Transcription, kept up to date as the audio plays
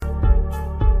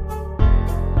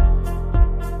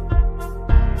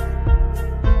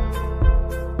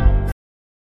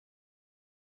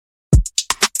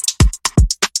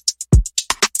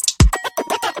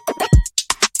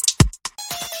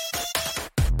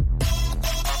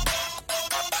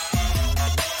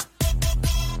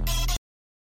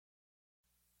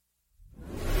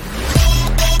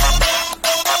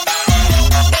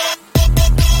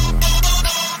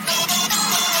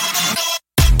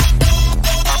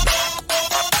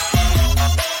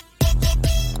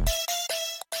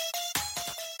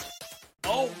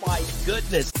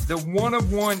this. The one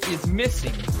of one is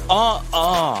missing.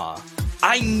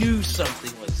 I knew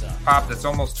something was up. Pop, that's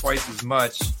almost twice as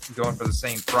much going for the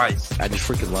same price. I just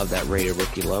freaking love that rated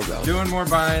rookie logo. Doing more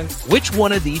buying. Which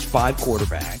one of these 5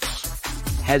 quarterbacks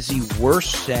has the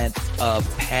worst set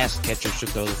of pass catchers to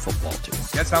throw the football to?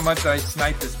 Guess how much I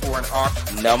sniped this for an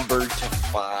auction? Number to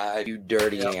 5, you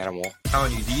dirty animal. I'm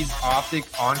telling you, these Optic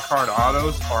on-card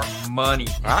autos are money.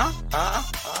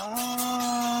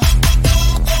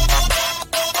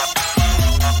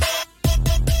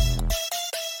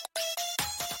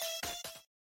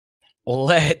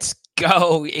 Let's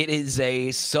go. It is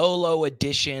a solo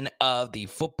edition of the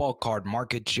Football Card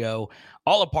Market Show,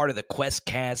 all a part of the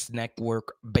QuestCast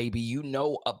Network, baby. You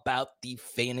know about the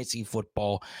Fantasy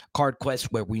Football Card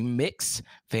Quest, where we mix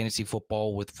fantasy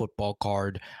football with football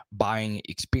card buying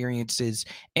experiences.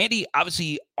 Andy,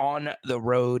 obviously on the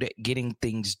road, getting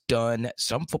things done,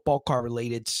 some football card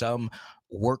related, some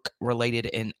work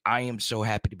related, and I am so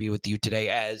happy to be with you today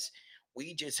as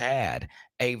we just had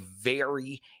a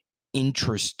very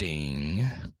interesting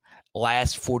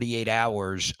last 48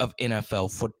 hours of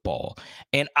NFL football.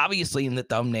 And obviously in the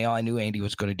thumbnail, I knew Andy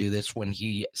was going to do this when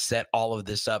he set all of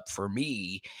this up for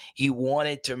me. He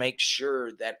wanted to make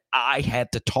sure that I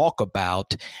had to talk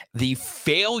about the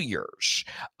failures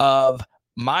of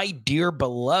my dear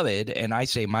beloved, and I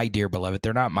say my dear beloved,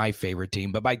 they're not my favorite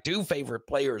team, but my 2 favorite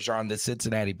players are on the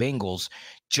Cincinnati Bengals,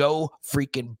 Joe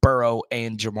freaking Burrow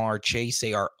and Ja'Marr Chase.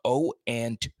 They are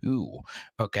 0-2,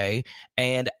 okay?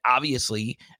 And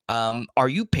obviously, are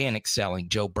you panic selling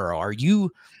Joe Burrow? Are you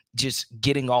just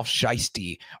getting off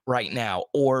shiesty right now?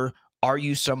 Or are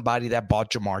you somebody that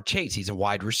bought Ja'Marr Chase? He's a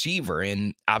wide receiver,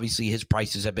 and obviously his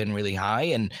prices have been really high,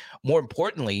 and more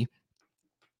importantly,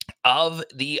 of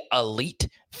the elite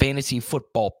fantasy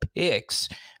football picks,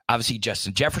 obviously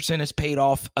Justin Jefferson has paid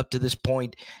off up to this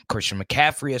point. Christian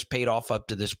McCaffrey has paid off up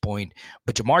to this point.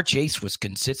 But Ja'Marr Chase was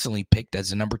consistently picked as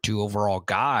the number 2 overall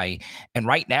guy. And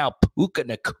right now, Puka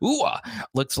Nacua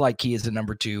looks like he is the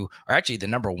number 2, or actually the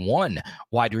number 1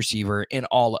 wide receiver in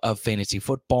all of fantasy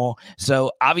football.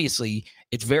 So obviously,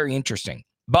 it's very interesting.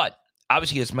 But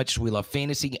obviously, as much as we love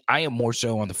fantasy, I am more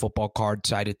so on the football card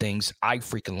side of things. I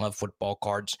freaking love football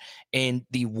cards. And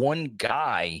the one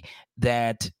guy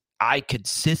that I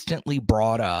consistently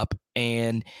brought up,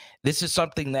 and this is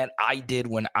something that I did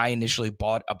when I initially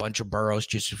bought a bunch of Burrows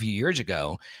just a few years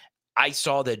ago. I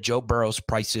saw that Joe Burrow's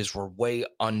prices were way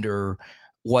under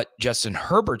what Justin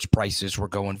Herbert's prices were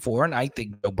going for. And I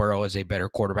think Joe Burrow is a better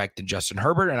quarterback than Justin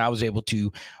Herbert. And I was able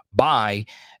to buy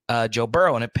Joe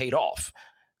Burrow, and it paid off.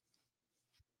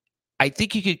 I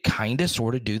think you could kind of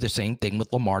sort of do the same thing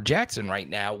with Lamar Jackson right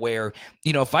now, where,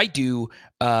 if I do,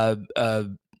 a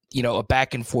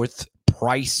back and forth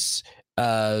price,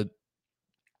 I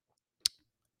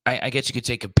guess you could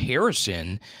say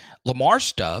comparison, Lamar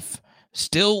stuff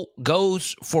still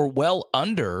goes for well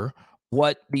under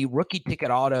what the rookie ticket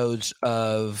autos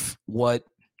of what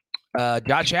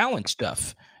Josh Allen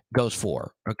stuff goes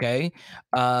for. Okay.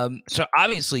 So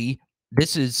obviously,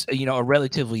 this is, a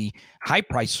relatively high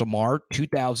price Lamar,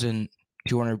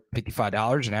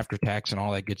 $2,255, and after tax and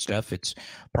all that good stuff, it's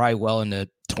probably well in the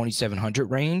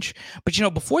 $2,700 range. But,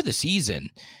 before the season,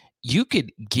 you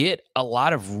could get a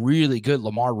lot of really good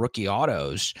Lamar rookie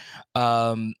autos,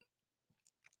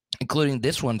 including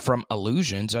this one from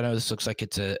Illusions. I know this looks like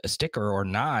it's a sticker or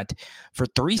not. For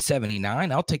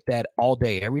 $379, I'll take that all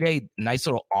day, every day. Nice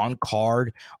little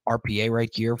on-card RPA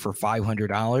right here for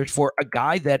 $500 for a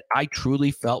guy that I truly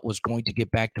felt was going to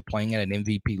get back to playing at an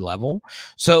MVP level.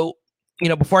 So,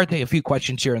 before I take a few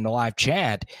questions here in the live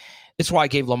chat, this is why I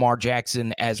gave Lamar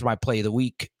Jackson as my play of the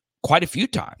week quite a few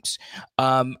times.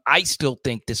 I still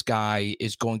think this guy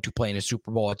is going to play in a Super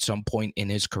Bowl at some point in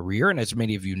his career. And as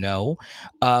many of you know,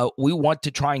 we want to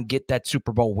try and get that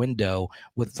Super Bowl window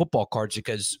with football cards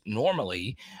because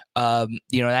normally,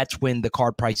 that's when the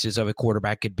card prices of a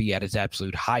quarterback could be at its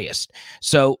absolute highest.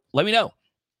 So let me know.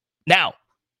 Now,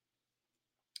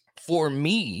 for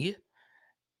me,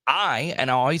 I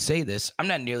always say this, I'm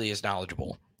not nearly as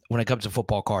knowledgeable when it comes to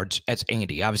football cards as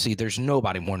Andy. Obviously, there's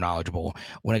nobody more knowledgeable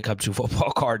when it comes to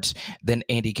football cards than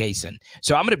Andy Kaysen.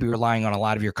 So I'm going to be relying on a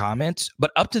lot of your comments.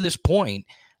 But up to this point,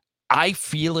 I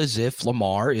feel as if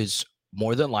Lamar is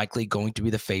more than likely going to be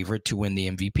the favorite to win the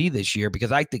MVP this year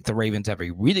because I think the Ravens have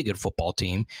a really good football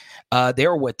team.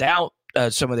 They're without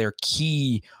some of their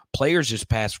key players this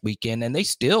past weekend, and they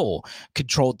still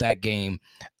controlled that game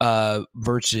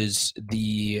versus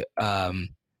the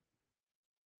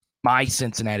my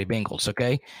Cincinnati Bengals,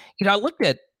 okay? I looked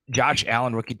at Josh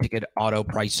Allen rookie ticket auto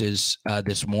prices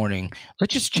this morning.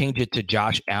 Let's just change it to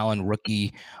Josh Allen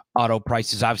rookie auto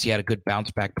prices. Obviously, had a good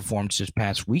bounce back performance this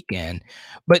past weekend.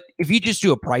 But if you just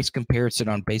do a price comparison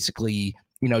on basically,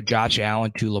 Josh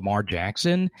Allen to Lamar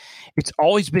Jackson, it's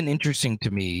always been interesting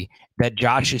to me that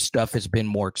Josh's stuff has been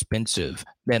more expensive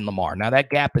than Lamar. Now,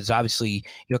 that gap is obviously,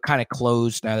 kind of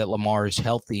closed now that Lamar is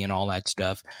healthy and all that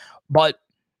stuff. But,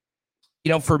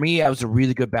 for me, that was a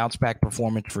really good bounce back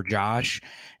performance for Josh.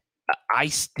 I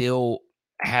still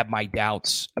have my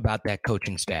doubts about that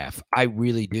coaching staff. I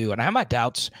really do. And I have my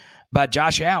doubts about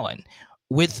Josh Allen.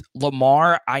 With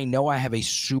Lamar, I know I have a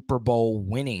Super Bowl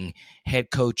winning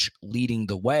head coach leading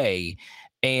the way.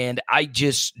 And I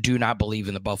just do not believe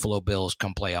in the Buffalo Bills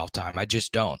come playoff time. I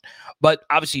just don't. But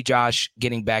obviously, Josh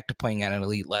getting back to playing at an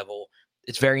elite level,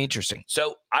 it's very interesting.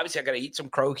 So obviously, I got to eat some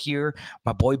crow here.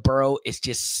 My boy Burrow is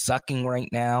just sucking right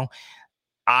now.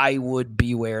 I would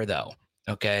beware, though.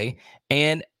 Okay.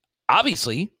 And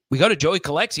obviously, we go to Joey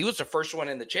Collects. He was the first one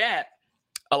in the chat.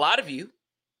 A lot of you,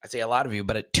 I say a lot of you,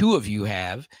 but two of you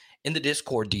have in the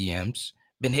Discord DMs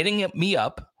been hitting me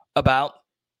up about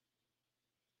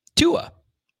Tua,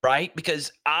 right?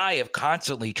 Because I have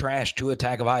constantly trashed Tua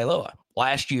Tagovailoa.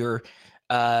 Last year,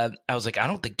 I was like, I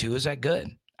don't think Tua is that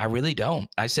good. I really don't.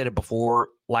 I said it before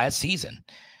last season.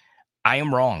 I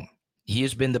am wrong. He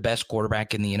has been the best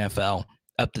quarterback in the NFL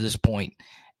up to this point.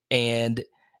 And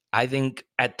I think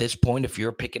at this point, if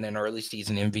you're picking an early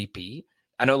season MVP,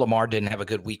 I know Lamar didn't have a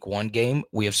good week 1 game.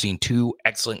 We have seen 2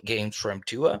 excellent games from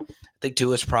Tua. I think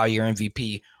Tua is probably your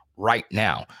MVP right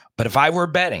now. But if I were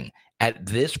betting at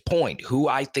this point who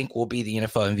I think will be the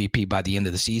NFL MVP by the end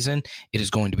of the season, it is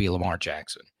going to be Lamar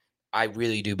Jackson. I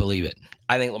really do believe it.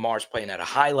 I think Lamar's playing at a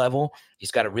high level.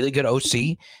 He's got a really good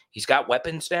OC. He's got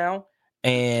weapons now.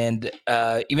 And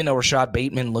even though Rashad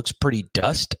Bateman looks pretty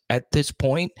dust at this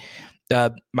point,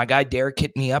 my guy Derek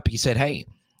hit me up. He said, hey,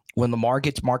 when Lamar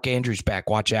gets Mark Andrews back,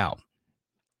 watch out.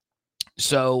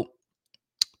 So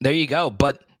there you go.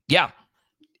 But yeah,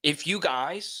 if you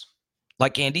guys,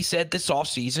 like Andy said this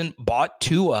offseason, bought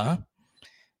Tua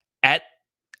at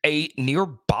a near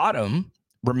bottom,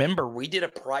 remember, we did a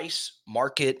price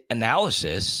market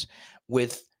analysis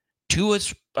with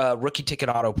Tua's rookie ticket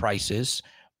auto prices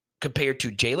compared to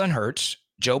Jalen Hurts,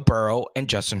 Joe Burrow, and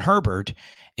Justin Herbert.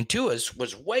 And Tua's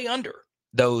was way under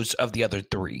those of the other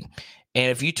 3.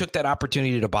 And if you took that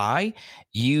opportunity to buy,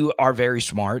 you are very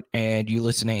smart and you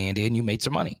listen to Andy and you made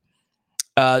some money.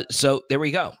 So there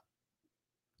we go.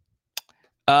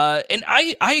 And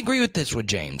I agree with this with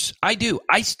James. I do.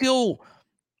 I still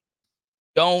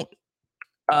don't.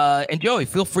 And Joey,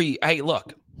 feel free. Hey,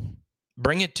 look,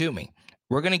 bring it to me.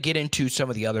 We're going to get into some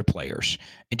of the other players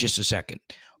in just a second.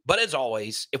 But as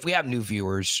always, if we have new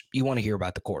viewers, you want to hear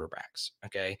about the quarterbacks,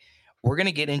 okay? We're going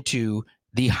to get into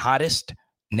the hottest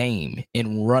name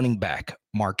in running back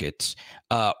markets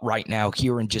right now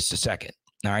here in just a second,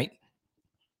 all right?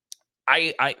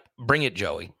 I bring it,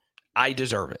 Joey. I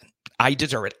deserve it. I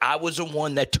deserve it. I was the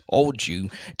one that told you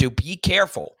to be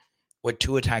careful with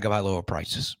Tua Tagovailoa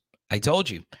prices. I told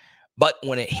you. But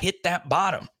when it hit that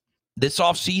bottom this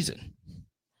offseason,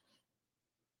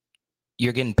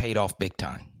 you're getting paid off big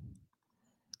time.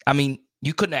 I mean,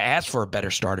 you couldn't have asked for a better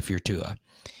start if you're Tua.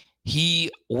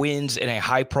 He wins in a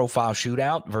high-profile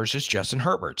shootout versus Justin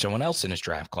Herbert, someone else in his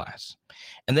draft class.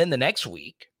 And then the next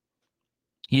week,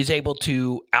 he is able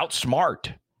to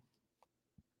outsmart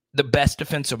the best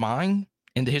defensive mind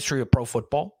in the history of pro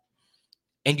football.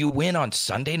 And you win on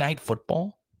Sunday Night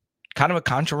Football. Kind of a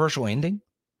controversial ending.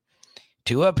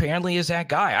 Tua apparently is that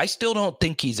guy. I still don't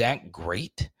think he's that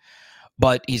great,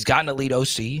 but he's got an elite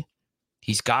OC.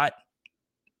 He's got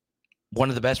one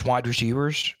of the best wide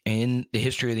receivers in the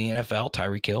history of the NFL,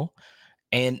 Tyreek Hill.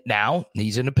 And now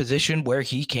he's in a position where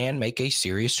he can make a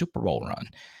serious Super Bowl run.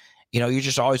 You're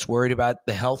just always worried about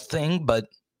the health thing. But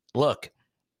look,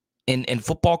 in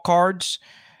football cards,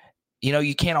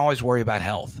 you can't always worry about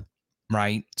health,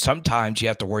 right? Sometimes you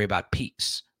have to worry about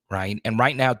peaks, right? And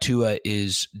right now, Tua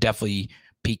is definitely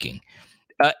peaking.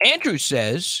 Andrew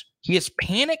says he is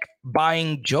panic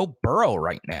buying Joe Burrow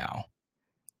right now.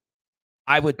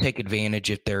 I would take advantage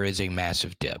if there is a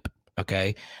massive dip.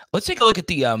 Okay. Let's take a look at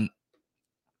the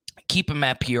keep a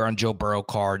map here on Joe Burrow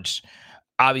cards.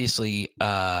 Obviously,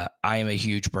 I am a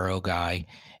huge Burrow guy.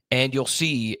 And you'll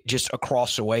see just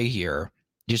across the way here,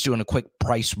 just doing a quick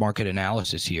price market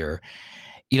analysis here,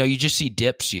 you just see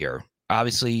dips here.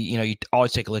 Obviously, you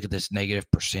always take a look at this negative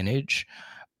percentage.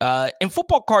 In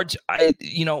football cards,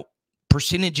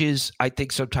 percentages, I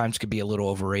think sometimes could be a little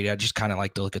overrated. I just kind of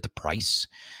like to look at the price.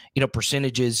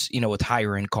 Percentages, with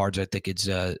higher end cards, I think it's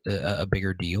a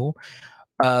bigger deal.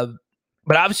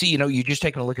 But obviously, you're just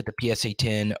taking a look at the PSA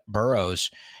 10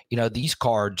 Burrows. These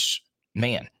cards,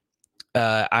 man,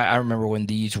 I remember when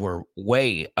these were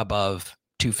way above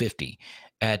 250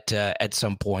 at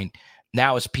some point.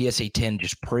 Now it's PSA 10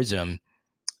 just Prism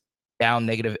down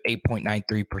negative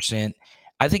 8.93%.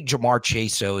 I think Jamar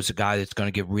Chase, though, is a guy that's going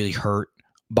to get really hurt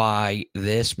by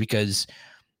this because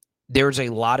there's a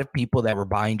lot of people that were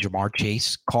buying Jamar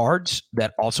Chase cards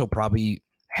that also probably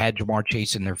had Jamar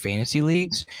Chase in their fantasy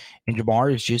leagues. And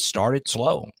Jamar has just started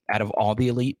slow out of all the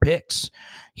elite picks.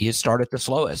 He has started the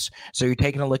slowest. So you're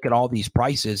taking a look at all these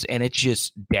prices, and it's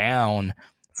just down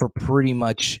for pretty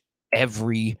much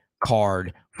every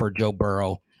card for Joe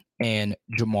Burrow and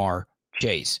Jamar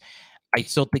Chase. I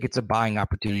still think it's a buying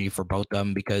opportunity for both of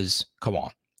them because, come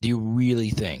on, do you really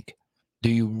think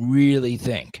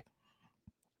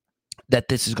that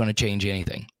this is going to change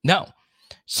anything? No.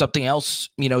 Something else,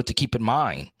 to keep in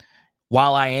mind.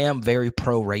 While I am very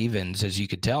pro Ravens, as you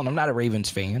could tell, and I'm not a Ravens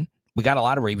fan. We got a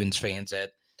lot of Ravens fans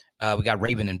we got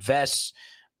Raven Invest.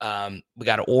 We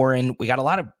got Oren. We got a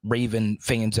lot of Raven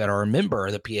fans that are a member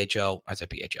of the PHL. I said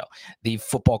PHL, the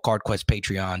Football Card Quest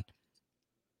Patreon.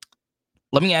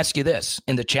 Let me ask you this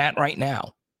in the chat right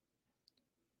now.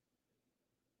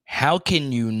 How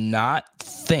can you not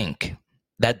think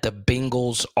that the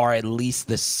Bengals are at least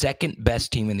the second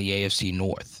best team in the AFC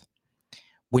North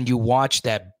when you watch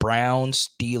that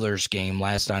Browns-Steelers game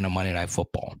last night on Monday Night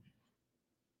Football?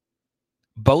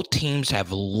 Both teams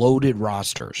have loaded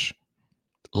rosters.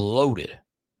 Loaded.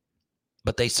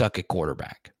 But they suck at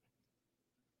quarterback.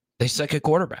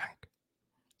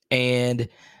 And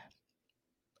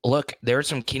look, there are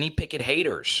some Kenny Pickett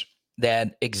haters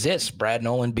that exist, Brad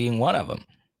Nolan being one of them.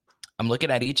 I'm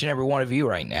looking at each and every one of you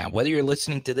right now, whether you're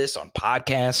listening to this on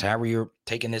podcasts, however you're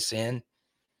taking this in.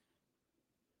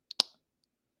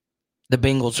 The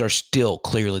Bengals are still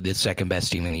clearly the second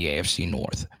best team in the AFC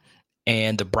North.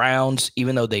 And the Browns,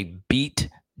 even though they beat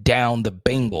down the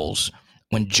Bengals,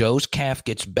 when Joe's calf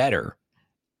gets better,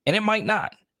 and it might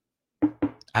not,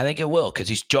 I think it will because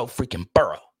he's Joe freaking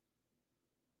Burrow.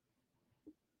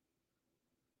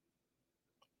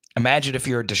 Imagine if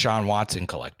you're a Deshaun Watson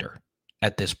collector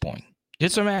at this point.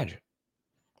 Just imagine.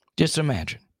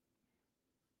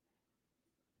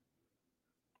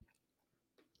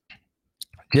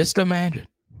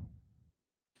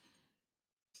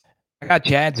 I got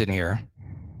Chad's in here.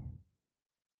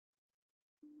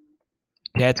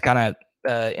 Chad's kind of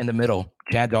in the middle.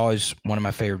 Chad's always one of my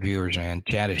favorite viewers, man.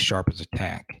 Chad is sharp as a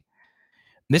tack.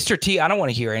 Mr. T, I don't want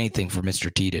to hear anything from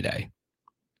Mr. T today.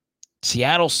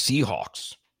 Seattle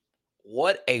Seahawks.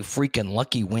 What a freaking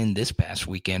lucky win this past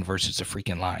weekend versus the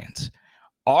freaking Lions.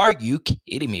 Are you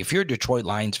kidding me? If you're a Detroit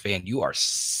Lions fan, you are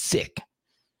sick.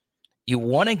 You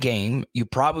won a game you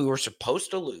probably were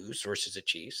supposed to lose versus the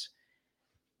Chiefs.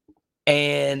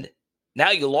 And now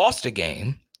you lost a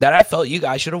game that I felt you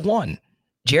guys should have won.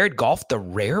 Jared Goff, the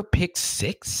rare pick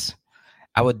 6.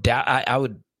 I would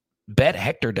bet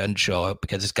Hector doesn't show up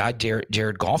because this guy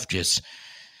Jared Goff just,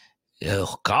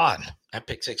 oh God, that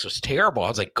pick 6 was terrible. I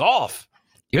was like, Goff,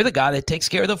 you're the guy that takes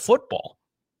care of the football.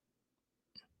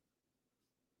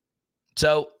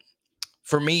 So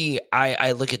for me,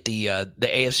 I look at the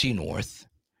AFC North,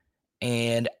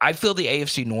 and I feel the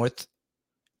AFC North,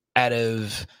 out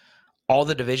of all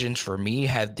the divisions for me,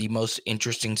 have the most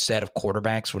interesting set of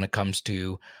quarterbacks when it comes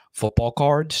to football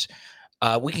cards.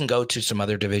 We can go to some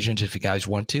other divisions if you guys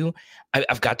want to.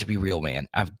 I've got to be real, man.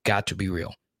 I've got to be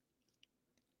real.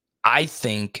 I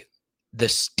think the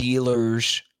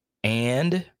Steelers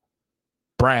and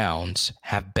Browns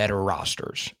have better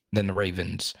rosters than the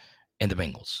Ravens and the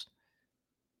Bengals.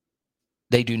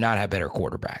 They do not have better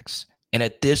quarterbacks. And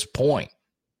at this point,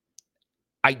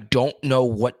 I don't know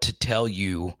what to tell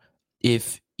you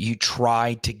if you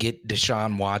try to get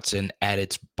Deshaun Watson at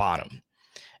its bottom.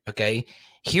 Okay?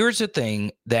 Here's the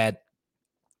thing that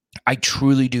I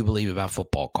truly do believe about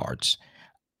football cards.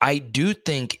 I do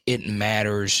think it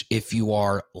matters if you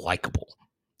are likable.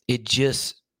 It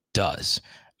just does.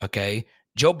 Okay?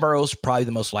 Joe Burrow's probably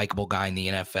the most likable guy in the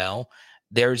NFL.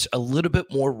 There's a little bit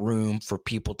more room for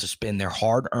people to spend their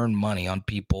hard-earned money on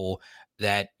people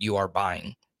that you are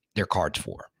buying their cards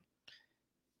for.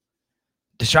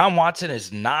 Deshaun Watson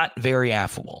is not very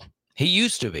affable. He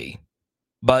used to be,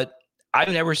 but I've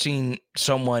never seen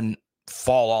someone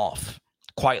fall off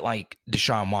quite like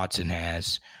Deshaun Watson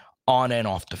has on and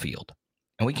off the field.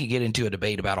 And we can get into a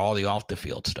debate about all the off the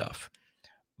field stuff.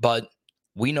 But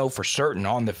we know for certain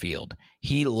on the field,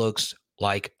 he looks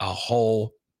like a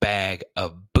whole bag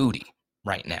of booty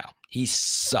right now. He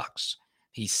sucks.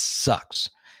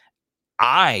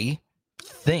 I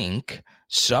think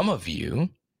some of you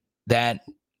that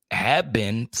have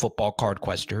been football card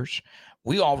questers,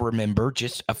 we all remember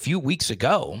just a few weeks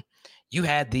ago, you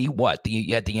had you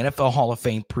had the NFL Hall of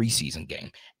Fame preseason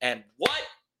game. And what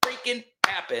freaking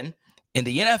happened in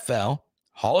the NFL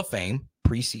Hall of Fame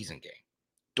preseason game?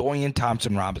 Dorian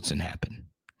Thompson-Robinson happened.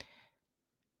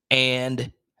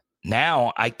 And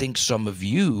now I think some of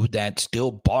you that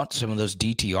still bought some of those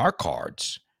DTR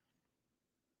cards,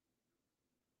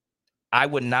 I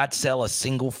would not sell a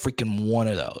single freaking one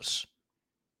of those.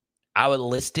 I would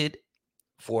list it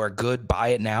for a good buy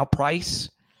it now price.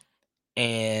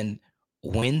 And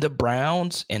when the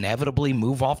Browns inevitably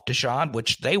move off Deshaun,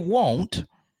 which they won't,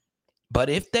 but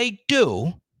if they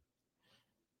do,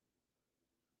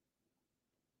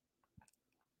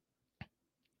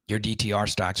 your DTR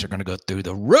stocks are going to go through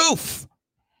the roof.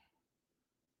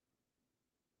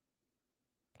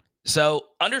 So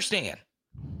understand,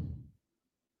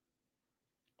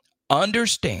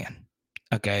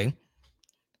 okay?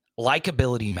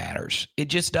 Likability matters. It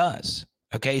just does,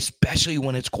 okay? Especially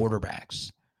when it's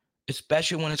quarterbacks.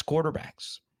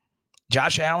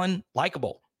 Josh Allen,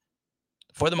 likable.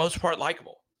 For the most part,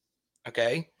 likable,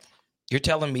 okay? You're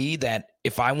telling me that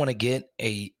if I want to get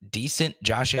a decent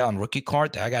Josh Allen rookie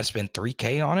card that I got to spend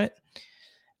 $3,000 on it,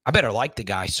 I better like the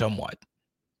guy somewhat,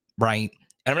 right?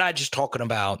 And I'm not just talking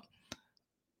about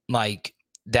like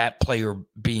that player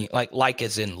being like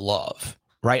as in love,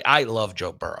 right? I love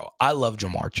Joe Burrow. I love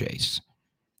Jamar Chase.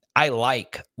 I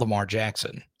like Lamar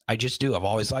Jackson. I just do. I've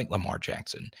always liked Lamar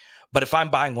Jackson. But if I'm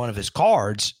buying one of his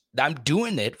cards, I'm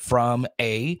doing it from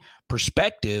a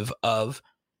perspective of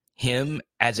him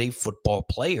as a football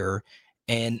player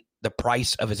and the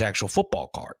price of his actual football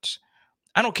cards.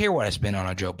 I don't care what I spend on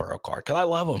a Joe Burrow card because I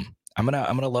love him. I'm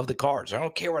gonna love the cards. I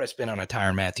don't care what I spend on a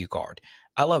Tyrann Mathieu card.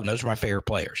 I love them. Those are my favorite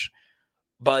players.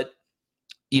 But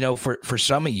for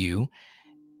some of you,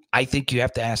 I think you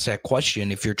have to ask that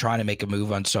question if you're trying to make a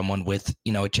move on someone with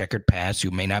a checkered past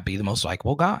who may not be the most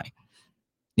likable guy.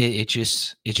 It's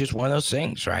just one of those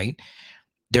things, right?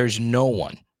 There's no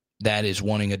one that is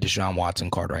wanting a Deshaun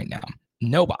Watson card right now.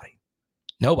 Nobody.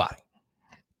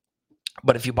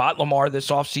 But if you bought Lamar this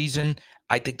offseason,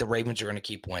 I think the Ravens are going to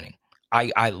keep winning.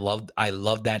 I love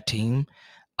that team.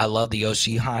 I love the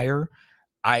OC hire.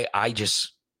 I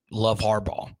just love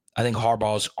Harbaugh. I think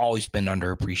Harbaugh has always been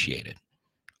underappreciated.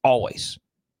 Always.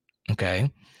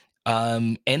 Okay.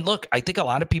 And look, I think a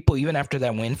lot of people, even after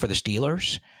that win for the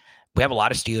Steelers, we have a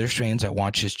lot of Steelers fans that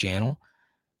watch this channel.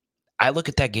 I look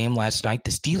at that game last night.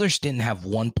 The Steelers didn't have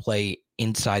one play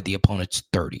inside the opponent's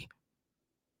 30.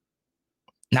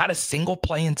 Not a single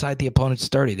play inside the opponent's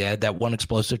 30. They had that one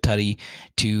explosive tutty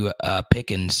to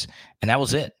Pickens, and that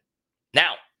was it.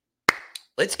 Now,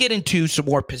 let's get into some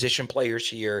more position players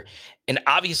here. And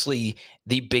obviously,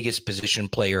 the biggest position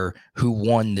player who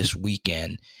won this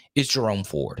weekend is Jerome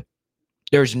Ford.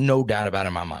 There's no doubt about it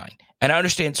in my mind. And I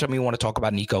understand some of you want to talk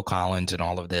about Nico Collins and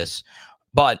all of this,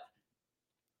 but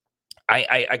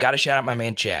I got to shout out my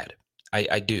man Chad.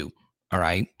 I do. All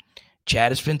right.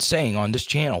 Chad has been saying on this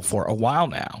channel for a while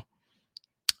now.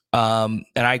 And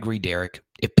I agree, Derek.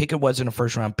 If Pickett wasn't a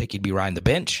first-round pick, he'd be riding the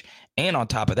bench. And on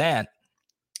top of that,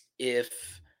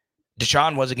 if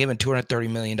Deshaun wasn't given $230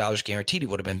 million guaranteed, he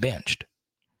would have been benched.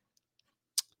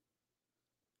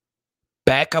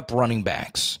 Backup running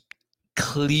backs,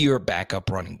 clear backup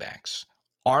running backs,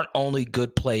 aren't only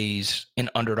good plays in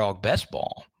underdog best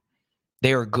ball.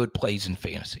 They are good plays in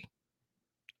fantasy.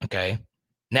 Okay?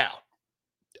 Now,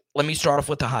 let me start off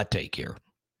with the hot take here.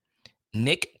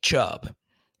 Nick Chubb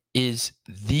is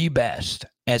the best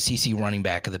SEC running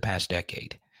back of the past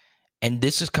decade. And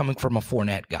this is coming from a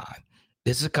Fournette guy.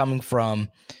 This is coming from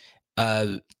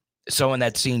someone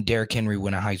that's seen Derrick Henry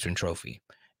win a Heisman Trophy.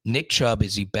 Nick Chubb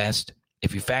is the best.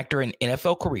 If you factor in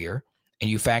NFL career and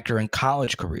you factor in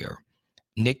college career,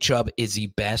 Nick Chubb is the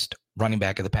best running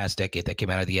back of the past decade that came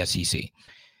out of the SEC.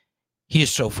 He is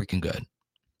so freaking good.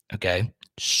 Okay?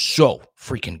 So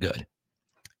freaking good.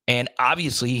 And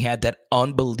obviously, he had that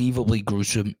unbelievably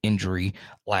gruesome injury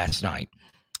last night.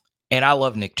 And I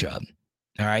love Nick Chubb.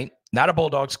 All right? Not a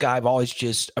Bulldogs guy. I've always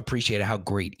just appreciated how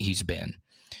great he's been.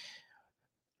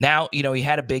 Now, he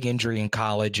had a big injury in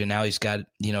college, and now he's got,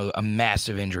 a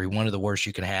massive injury, one of the worst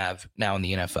you can have now in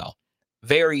the NFL.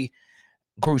 Very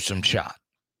gruesome shot.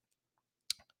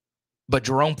 But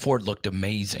Jerome Ford looked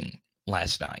amazing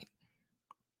last night.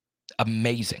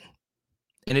 Amazing.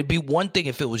 And it'd be one thing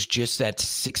if it was just that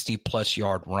 60-plus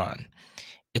yard run.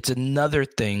 It's another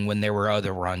thing when there were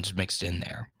other runs mixed in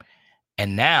there.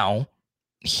 And now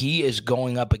he is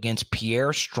going up against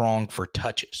Pierre Strong for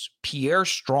touches. Pierre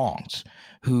Strong's,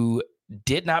 who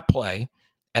did not play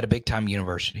at a big-time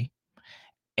university.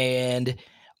 And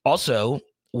also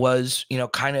was,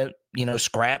 kind of,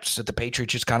 scraps that the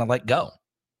Patriots just kind of let go.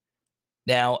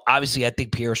 Now, obviously, I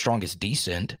think Pierre Strong is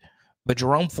decent, but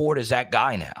Jerome Ford is that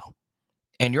guy now.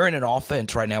 And you're in an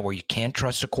offense right now where you can't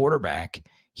trust a quarterback.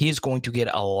 He is going to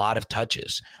get a lot of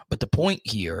touches. But the point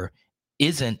here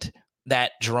isn't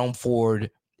that Jerome Ford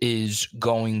is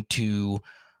going to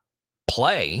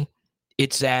play.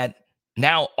 It's that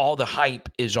now all the hype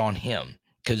is on him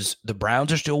because the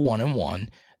Browns are still 1-1.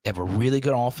 They have a really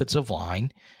good offensive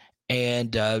line.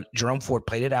 And Jerome Ford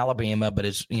played at Alabama, but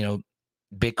his,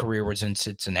 big career was in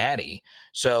Cincinnati.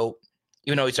 So,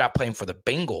 even though he's not playing for the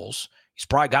Bengals, he's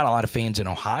probably got a lot of fans in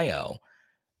Ohio.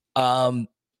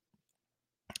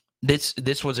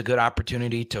 This was a good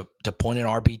opportunity to point an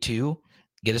RB2,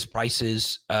 get his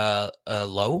prices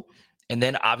low, and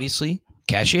then obviously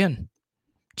cash in.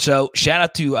 So shout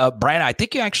out to Brad. I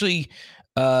think you actually,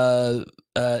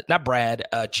 not Brad,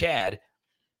 Chad.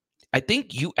 I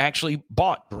think you actually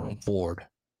bought Jerome Ford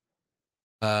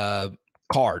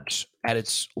cards at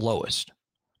its lowest.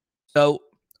 So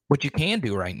what you can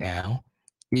do right now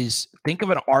is think of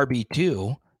an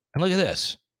RB2, and look at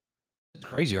this. It's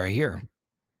crazy right here.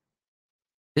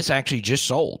 This actually just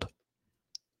sold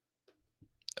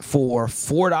for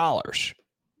 $4.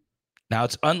 Now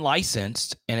it's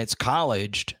unlicensed and it's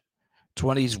colleged. It's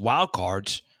one of these wild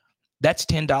cards. That's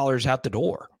 $10 out the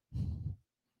door.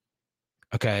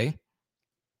 Okay.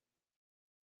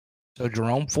 So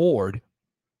Jerome Ford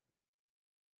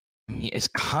is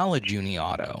college uni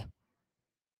auto.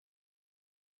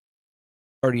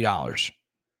 $30.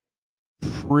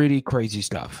 Pretty crazy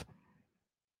stuff.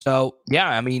 So, yeah,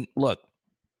 I mean, look,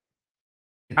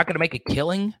 you're not going to make a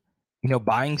killing,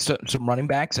 buying some running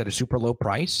backs at a super low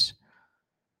price.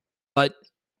 But,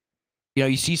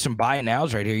 you see some buy it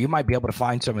nows right here. You might be able to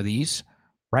find some of these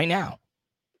right now.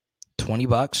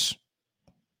 $20.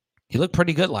 He looked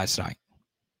pretty good last night.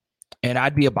 And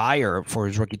I'd be a buyer for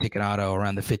his rookie ticket auto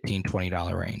around the $15,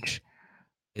 $20 range.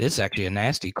 This is actually a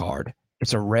nasty card.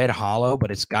 It's a red hollow, but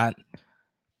it's got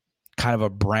kind of a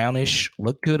brownish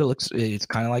look to it. It's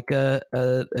kind of like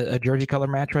a jersey color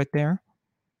match right there.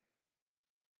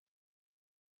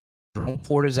 Jerome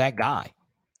Ford is that guy.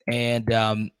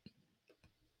 And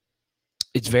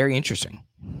it's very interesting.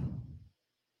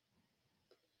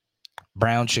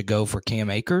 Brown should go for Cam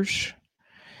Akers.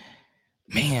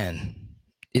 Man,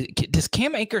 does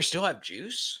Cam Akers still have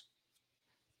juice?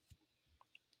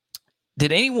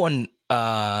 Did anyone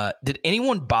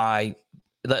buy?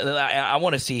 I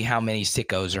want to see how many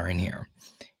sickos are in here.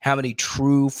 How many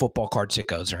true football card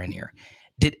sickos are in here?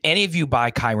 Did any of you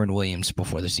buy Kyren Williams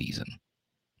before the season?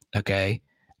 Okay.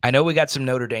 I know we got some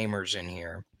Notre Damers in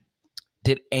here.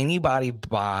 Did anybody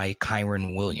buy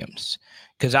Kyren Williams?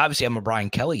 Because obviously I'm a Brian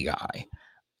Kelly guy.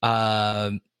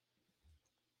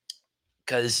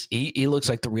 Because he looks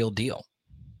like the real deal.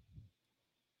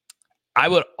 I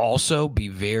would also be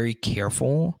very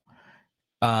careful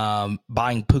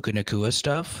buying Puka Nacua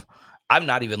stuff. I've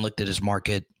not even looked at his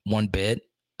market one bit.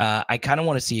 I kind of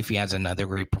want to see if he has another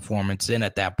great performance. Then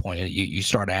at that point, you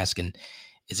start asking,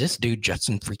 is this dude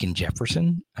Justin freaking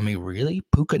Jefferson? I mean, really?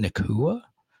 Puka Nacua?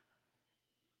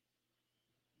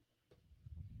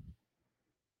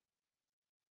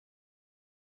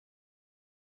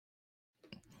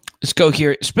 Let's go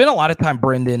here. Spent a lot of time,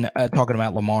 Brendan, talking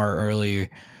about Lamar earlier.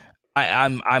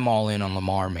 I'm all in on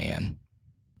Lamar, man.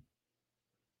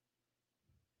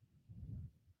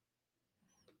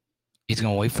 He's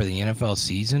gonna wait for the NFL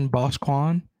season, Boss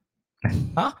Quan.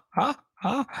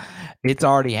 It's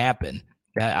already happened.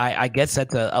 I guess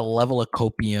that's a level of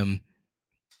copium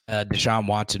Deshaun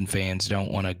Watson fans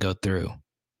don't want to go through.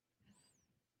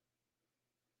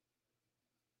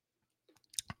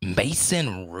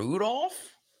 Mason Rudolph?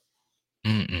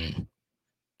 You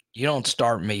don't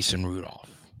start Mason Rudolph.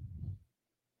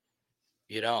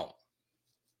 You don't.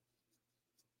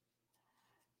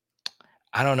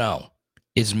 I don't know.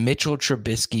 Is Mitchell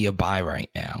Trubisky a buy right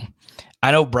now?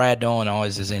 I know Brad Dolan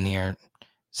always is in here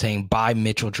saying buy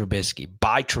Mitchell Trubisky.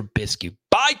 Buy Trubisky.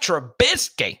 Buy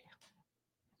Trubisky.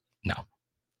 No.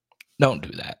 Don't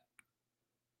do that.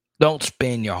 Don't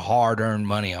spend your hard-earned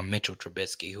money on Mitchell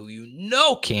Trubisky, who you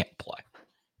know can't play.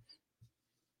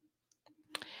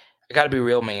 I got to be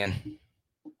real, man.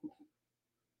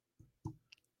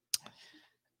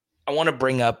 I want to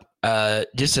bring up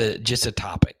just a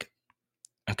topic.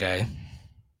 Okay.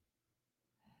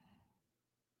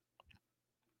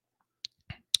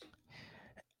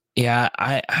 Yeah,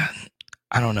 I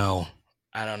don't know.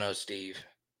 I don't know, Steve.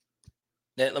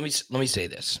 Let me say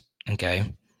this, okay?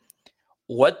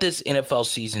 What this NFL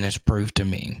season has proved to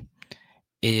me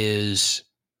is,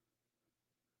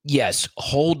 yes,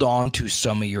 hold on to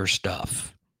some of your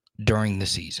stuff. during the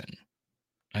season.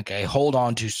 Okay, hold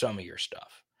on to some of your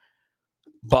stuff.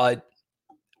 But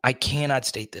I cannot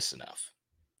state this enough.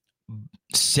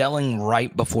 Selling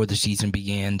right before the season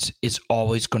begins is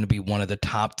always going to be one of the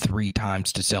top 3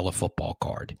 times to sell a football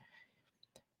card.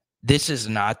 This is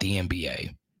not the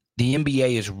NBA. The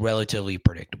NBA is relatively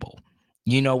predictable.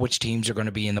 You know which teams are going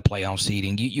to be in the playoff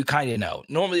seeding. You kind of know.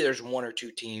 Normally there's 1 or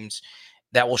 2 teams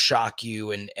that will shock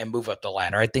you and move up the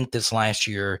ladder. I think this last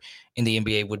year in the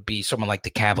NBA would be someone like the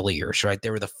Cavaliers, right? They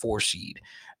were the 4 seed,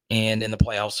 and in the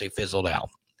playoffs they fizzled out.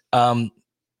 But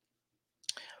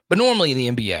normally in the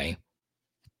NBA,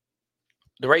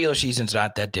 the regular season's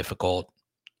not that difficult.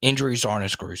 Injuries aren't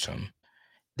as gruesome.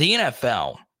 The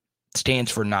NFL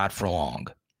stands for not for long,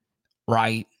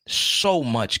 right? So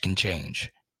much can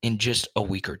change in just a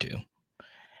week or 2.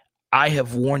 I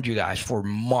have warned you guys for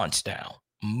months now.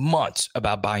 Months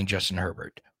about buying Justin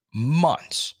Herbert.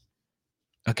 Months.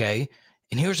 Okay?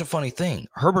 And here's the funny thing.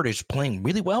 Herbert is playing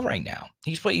really well right now.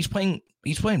 He's playing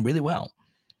really well.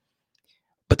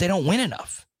 But they don't win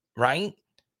enough, right?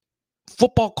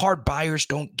 Football card buyers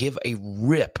don't give a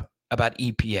rip about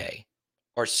EPA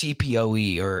or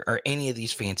CPOE or any of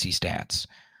these fancy stats.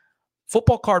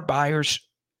 Football card buyers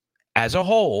as a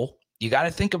whole, you got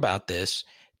to think about this.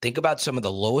 Think about some of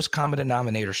the lowest common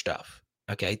denominator stuff.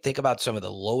 Okay, think about some of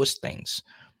the lowest things.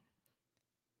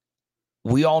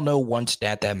 We all know one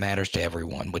stat that matters to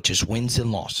everyone, which is wins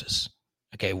and losses.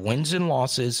 Okay, wins and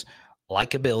losses,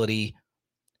 likability,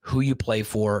 who you play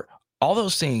for, all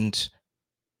those things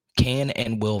can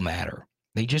and will matter.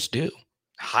 They just do.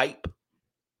 Hype.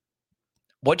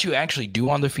 What you actually do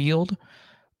on the field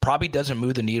probably doesn't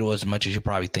move the needle as much as you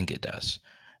probably think it does.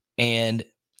 And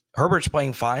Herbert's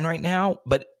playing fine right now,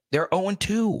 but they're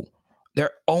 0-2.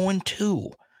 They're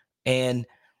 0-2. And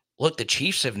look, the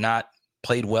Chiefs have not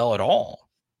played well at all.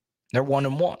 They're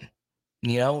 1-1.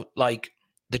 You know, like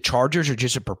the Chargers are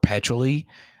just a perpetually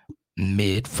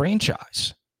mid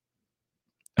franchise.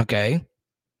 Okay.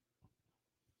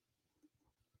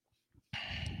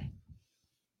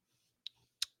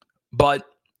 But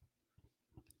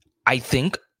I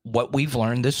think what we've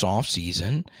learned this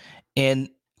offseason, and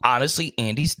honestly,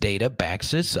 Andy's data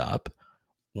backs this up.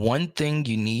 One thing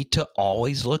you need to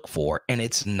always look for, and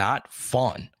it's not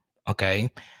fun, okay?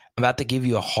 I'm about to give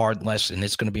you a hard lesson.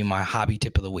 It's going to be my hobby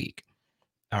tip of the week,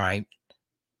 all right?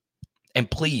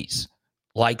 And please,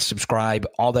 like, subscribe,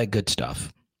 all that good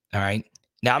stuff, all right?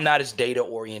 Now, I'm not as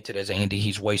data-oriented as Andy.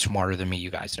 He's way smarter than me. You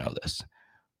guys know this.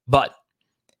 But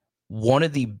one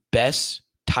of the best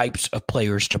types of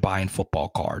players to buy in football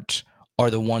cards are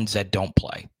the ones that don't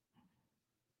play,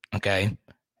 okay?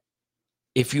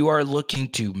 If you are looking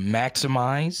to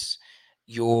maximize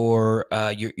your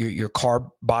card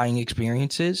buying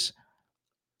experiences,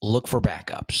 look for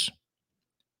backups.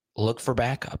 Look for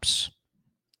backups.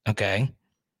 Okay?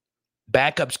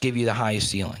 Backups give you the highest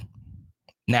ceiling.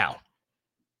 Now,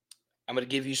 I'm going to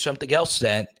give you something else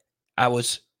that I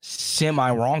was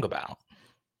semi-wrong about.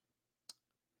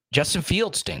 Justin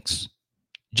Fields stinks.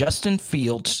 Justin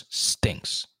Fields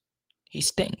stinks. He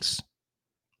stinks.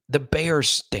 The Bears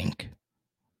stink.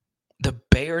 The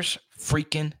Bears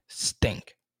freaking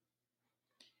stink.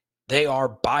 They are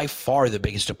by far the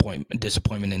biggest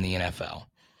disappointment in the NFL.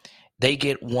 They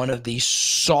get one of the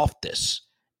softest,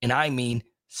 and I mean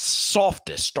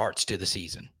softest starts to the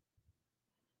season.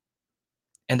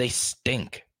 And they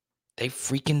stink. They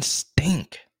freaking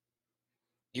stink.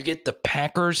 You get the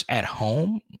Packers at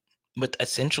home with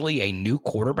essentially a new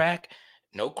quarterback,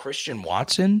 no Christian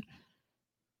Watson,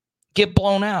 get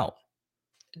blown out.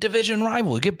 Division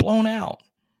rival, get blown out.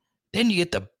 Then you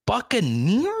get the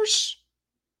Buccaneers.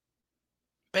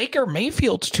 Baker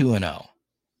Mayfield's 2-0.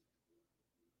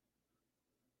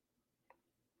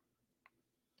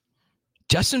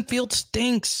 Justin Fields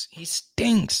stinks. He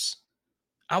stinks.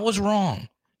 I was wrong.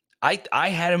 I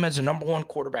had him as a number 1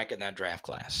 quarterback in that draft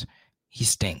class. He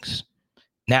stinks.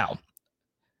 Now,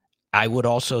 I would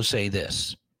also say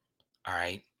this. All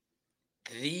right.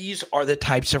 These are the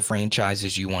types of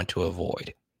franchises you want to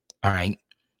avoid. All right.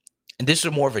 And this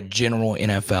is more of a general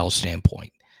NFL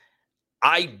standpoint.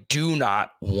 I do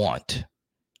not want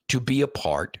to be a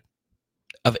part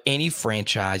of any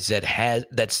franchise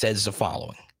that says the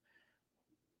following.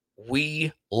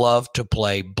 We love to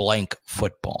play blank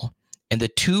football. And the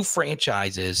 2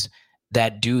 franchises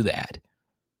that do that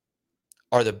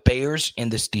are the Bears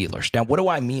and the Steelers. Now, what do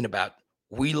I mean about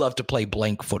we love to play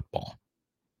blank football?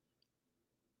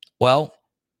 Well,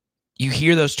 you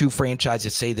hear those 2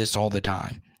 franchises say this all the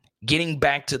time. Getting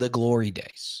back to the glory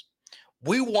days.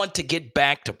 We want to get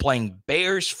back to playing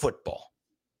Bears football.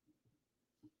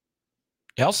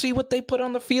 Y'all see what they put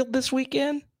on the field this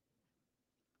weekend?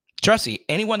 Trust me,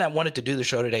 anyone that wanted to do the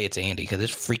show today, it's Andy, because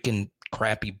this freaking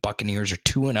crappy Buccaneers are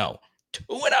 2-0.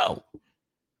 2-0.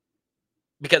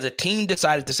 Because a team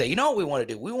decided to say, you know what we want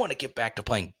to do? We want to get back to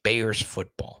playing Bears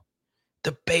football.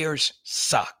 The Bears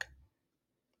suck.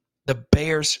 The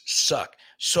Bears suck.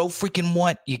 So freaking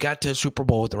what? You got to the Super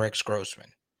Bowl with Rex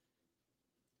Grossman.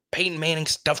 Peyton Manning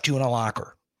stuffed you in a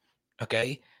locker.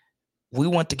 Okay? We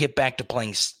want to get back to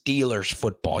playing Steelers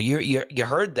football. You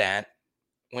heard that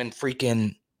when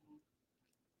freaking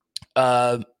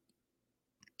one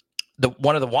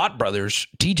of the Watt brothers,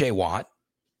 TJ Watt,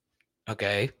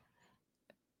 okay?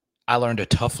 I learned a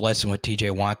tough lesson with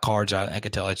TJ Watt cards. I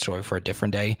could tell that story for a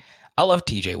different day. I love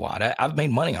TJ Watt. I've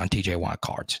made money on TJ Watt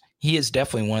cards. He is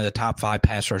definitely one of the top 5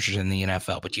 pass rushers in the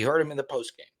NFL, but you heard him in the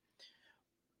postgame.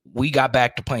 We got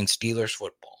back to playing Steelers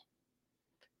football.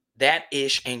 That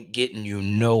ish ain't getting you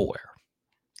nowhere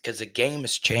because the game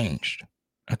has changed,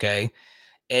 okay?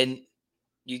 And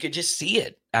you could just see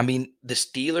it. I mean, the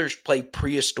Steelers play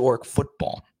prehistoric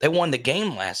football. They won the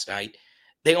game last night.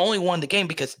 They only won the game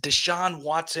because Deshaun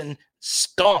Watson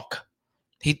stunk.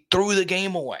 He threw the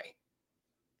game away.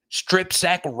 Strip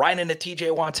sack right into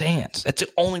TJ Watt's hands. That's the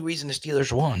only reason the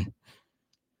Steelers won.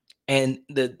 And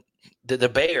the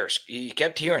Bears, you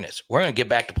kept hearing this. We're going to get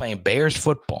back to playing Bears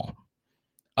football.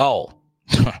 Oh,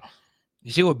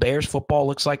 you see what Bears football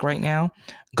looks like right now?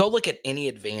 Go look at any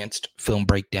advanced film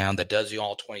breakdown that does the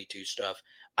all-22 stuff.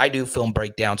 I do film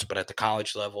breakdowns, but at the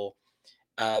college level.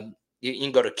 You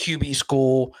can go to QB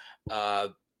school.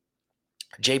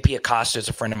 JP Acosta is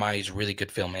a friend of mine. He's a really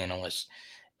good film analyst.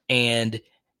 And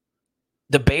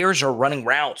the Bears are running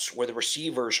routes where the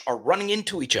receivers are running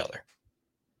into each other.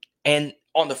 And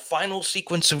on the final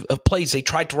sequence of plays, they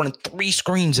tried to run 3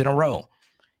 screens in a row.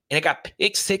 And it got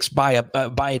pick 6 by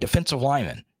a defensive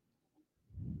lineman.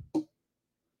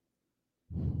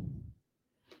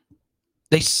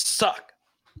 They suck.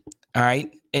 All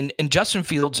right. And Justin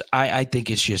Fields, I think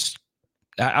it's just,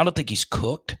 I don't think he's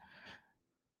cooked.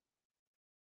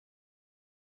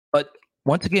 But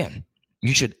once again,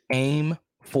 you should aim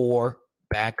for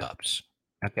backups.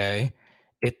 Okay.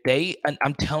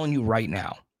 I'm telling you right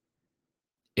now,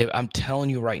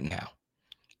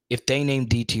 if they named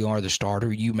DTR the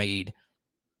starter, you made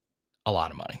a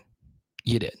lot of money.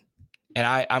 You did. And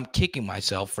I'm kicking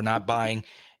myself for not buying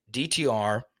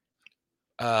DTR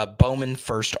Bowman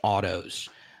First autos.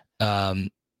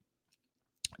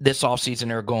 This offseason,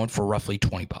 they're going for roughly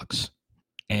 $20.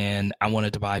 And I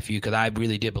wanted to buy a few because I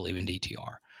really did believe in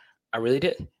DTR. I really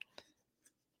did.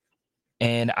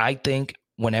 And I think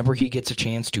whenever he gets a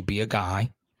chance to be a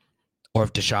guy, or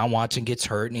if Deshaun Watson gets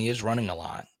hurt and he is running a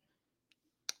lot,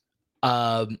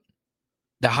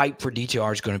 the hype for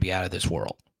DTR is going to be out of this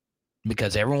world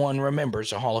because everyone remembers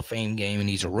the Hall of Fame game and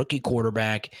he's a rookie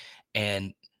quarterback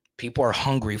and people are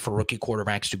hungry for rookie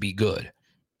quarterbacks to be good.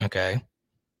 Okay.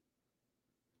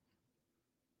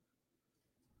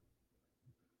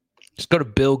 Let's go to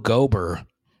Bill Gober.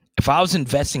 If I was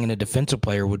investing in a defensive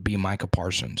player, it would be Micah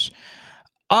Parsons.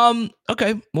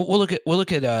 Okay. We'll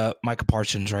look at Micah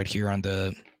Parsons right here on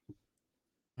the.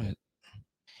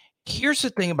 Here's the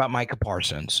thing about Micah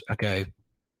Parsons. Okay.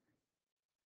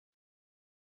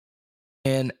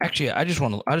 And actually, I just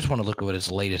want to look at what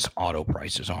his latest auto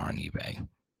prices are on eBay.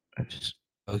 Let's just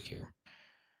go here.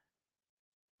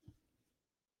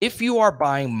 If you are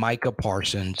buying Micah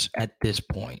Parsons at this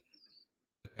point,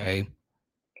 okay,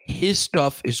 his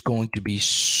stuff is going to be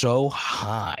so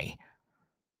high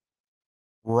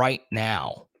right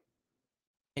now.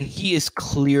 And he is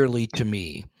clearly, to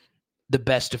me, the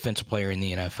best defensive player in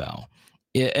the NFL.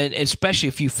 And especially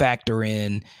if you factor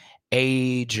in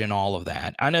age and all of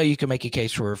that. I know you can make a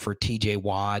case for TJ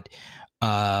Watt.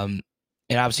 And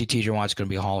obviously TJ Watt's going to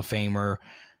be a Hall of Famer.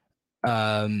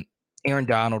 Aaron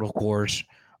Donald, of course.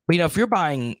 But, if you're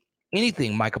buying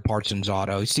anything Micah Parsons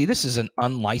auto, see, this is an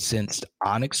unlicensed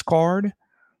Onyx card.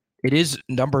 It is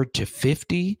numbered to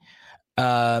 50,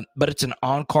 but it's an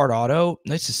on-card auto.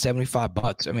 This is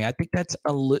 $75. I mean, I think that's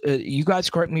you guys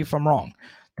correct me if I'm wrong.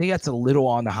 I think that's a little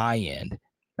on the high end,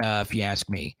 if you ask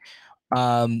me.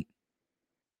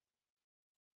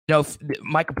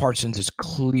 Micah Parsons is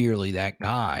clearly that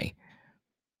guy.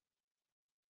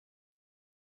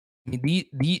 I mean,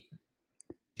 the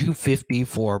 250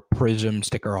 for Prism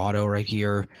sticker auto right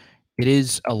here. It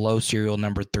is a low serial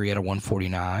number 3 out of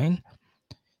 149.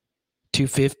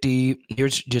 250.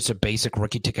 Here's just a basic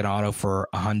rookie ticket auto for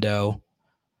a hundo.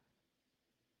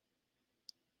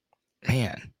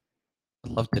 Man,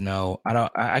 I'd love to know.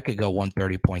 I could go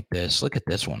 130 point this. Look at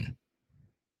this one.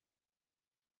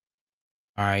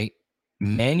 All right.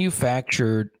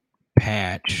 Manufactured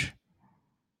patch.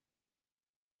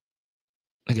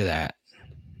 Look at that.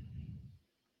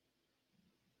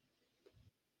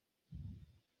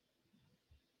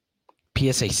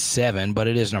 PSA 7, but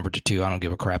it is number 2. I don't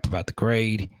give a crap about the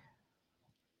grade.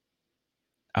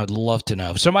 I would love to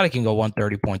know. If somebody can go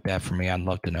 130 point that for me, I'd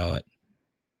love to know it.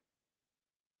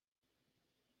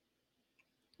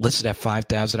 Listed at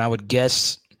 5,000. I would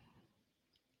guess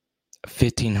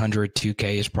 1,500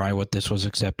 2K is probably what this was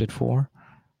accepted for.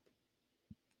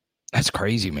 That's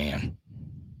crazy, man.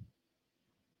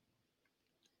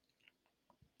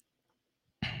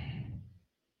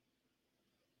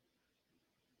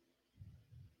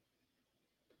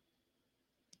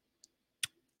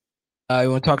 You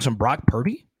want to talk some Brock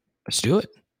Purdy? Let's do it.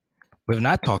 We have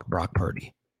not talked Brock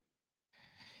Purdy.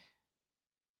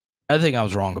 I think I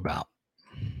was wrong about.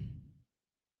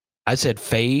 I said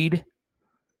fade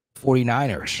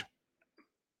 49ers.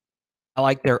 I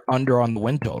like their under on the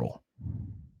win total.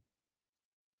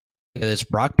 Look at this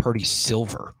Brock Purdy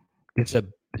silver. It's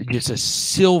just a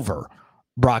silver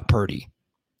Brock Purdy.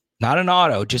 Not an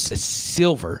auto, just a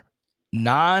silver,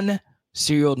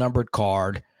 non-serial numbered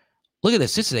card. Look at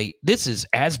this. This is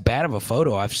as bad of a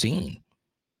photo I've seen.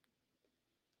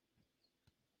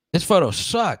 This photo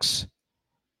sucks.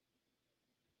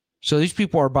 So these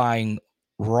people are buying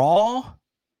raw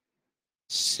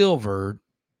silver.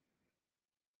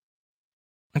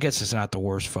 I guess it's not the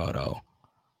worst photo.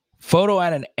 Photo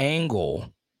at an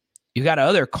angle. You got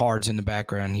other cards in the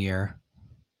background here.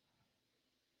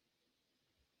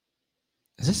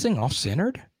 Is this thing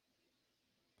off-centered?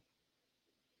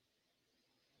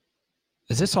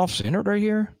 Is this off-centered right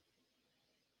here?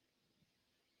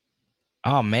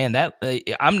 Oh man, that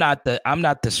I'm not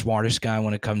the smartest guy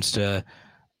when it comes to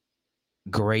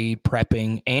grade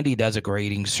prepping. Andy does a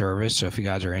grading service, so if you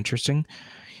guys are interested,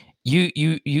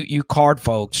 you card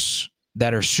folks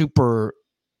that are super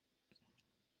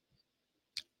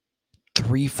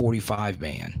 345,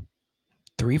 man.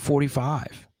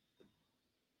 345.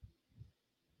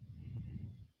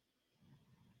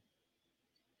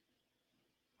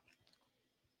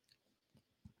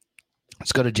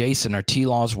 Let's go to Jason. Are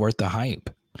T-Laws worth the hype?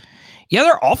 Yeah,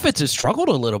 their offense has struggled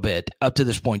a little bit up to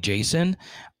this point, Jason.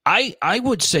 I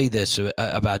would say this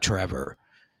about Trevor.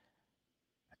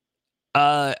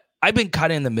 I've been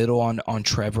kind of in the middle on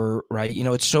Trevor, right? You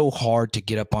know, it's so hard to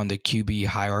get up on the QB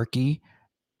hierarchy.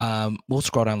 We'll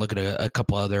scroll down and look at a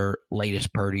couple other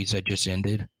latest Purdy's that just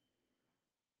ended.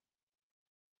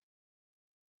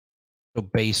 So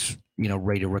base,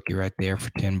 rated rookie right there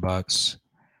for $10.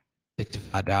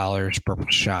 $65, Purple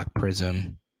Shock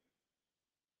Prism.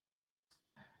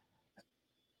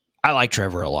 I like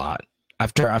Trevor a lot.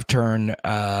 I've turned.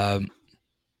 I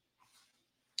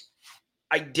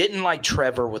didn't like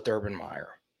Trevor with Urban Meyer,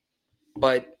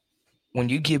 but when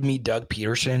you give me Doug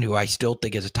Peterson, who I still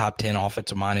think is a top 10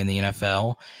 offensive mind in the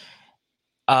NFL,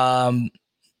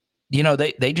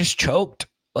 they just choked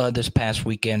this past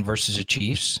weekend versus the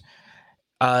Chiefs.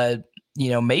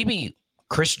 Maybe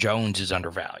Chris Jones is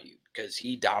undervalued because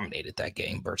he dominated that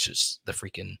game versus the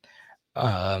freaking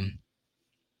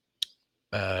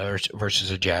versus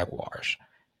the Jaguars.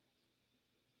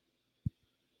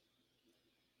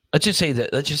 Let's just say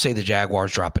the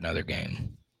Jaguars drop another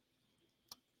game.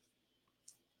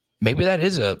 Maybe that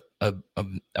is a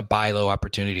buy low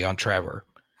opportunity on Trevor.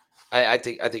 I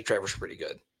think Trevor's pretty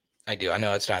good. I do. I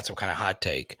know it's not some kind of hot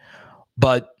take,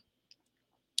 but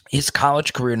his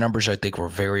college career numbers I think were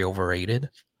very overrated.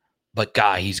 But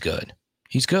he's good.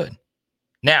 He's good.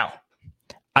 Now,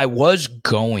 I was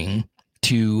going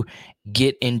to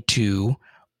get into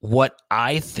what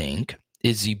I think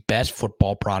is the best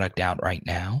football product out right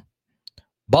now.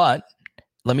 But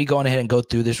let me go on ahead and go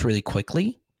through this really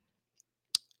quickly.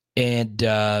 And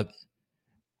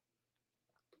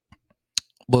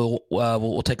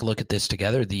we'll take a look at this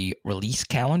together. The release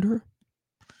calendar.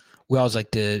 We always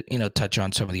like to, touch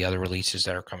on some of the other releases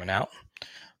that are coming out.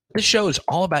 This show is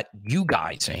all about you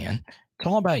guys, man. It's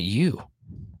all about you.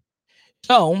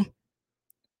 So,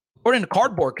 according to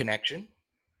Cardboard Connection,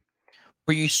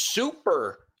 for you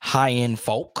super high-end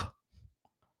folk,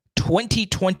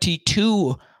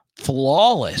 2022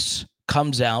 Flawless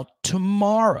comes out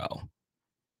tomorrow.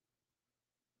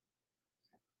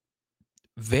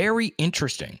 Very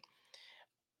interesting.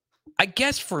 I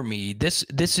guess for me, this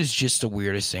is just the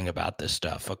weirdest thing about this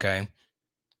stuff, okay?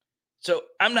 So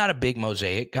I'm not a big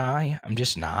Mosaic guy. I'm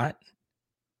just not.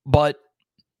 But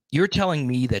you're telling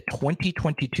me that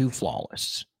 2022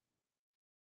 Flawless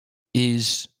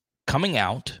is coming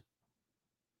out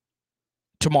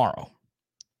tomorrow,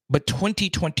 but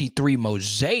 2023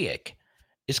 Mosaic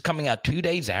is coming out 2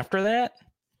 days after that?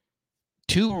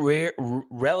 Two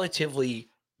relatively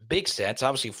big sets.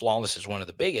 Obviously, Flawless is one of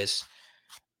the biggest.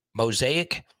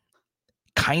 Mosaic,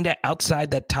 kind of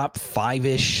outside that top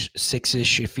 5-ish,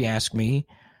 6-ish, if you ask me.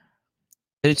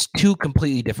 It's two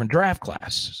completely different draft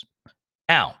classes.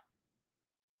 Now,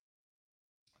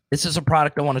 this is a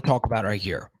product I want to talk about right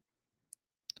here.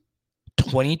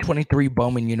 2023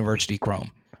 Bowman University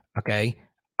Chrome. Okay?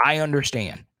 I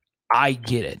understand. I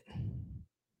get it.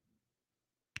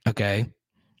 Okay?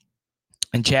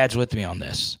 And Chad's with me on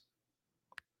this.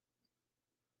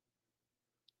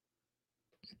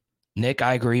 Nick,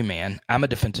 I agree, man. I'm a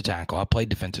defensive tackle. I played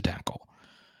defensive tackle.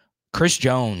 Chris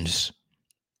Jones,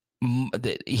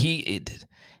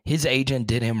 his agent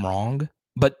did him wrong,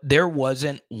 but there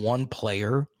wasn't one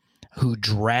player who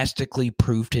drastically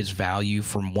proved his value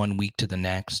from 1 week to the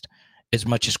next as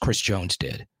much as Chris Jones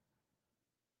did.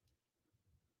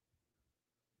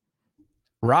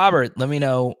 Robert, let me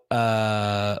know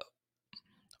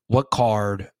what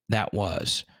card that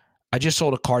was. I just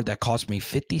sold a card that cost me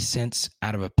 50 cents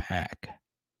out of a pack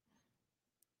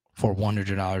for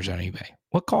 $100 on eBay.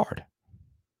 What card?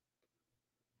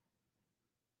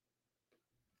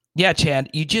 Yeah, Chad,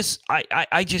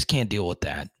 I just can't deal with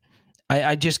that.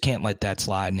 I just can't let that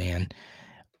slide, man.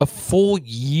 A full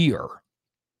year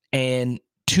and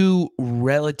two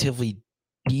relatively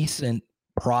decent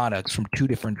products from two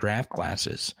different draft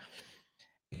classes.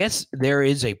 I guess there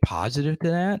is a positive to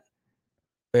that,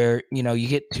 where, you know, you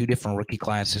get two different rookie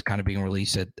classes kind of being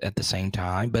released at the same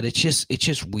time, but it's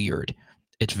just weird.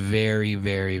 It's very,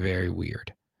 very, very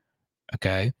weird.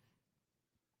 Okay.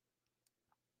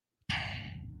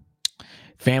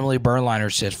 Family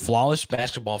Burnliner says Flawless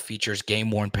basketball features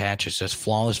game-worn patches. Says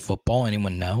Flawless football.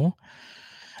 Anyone know?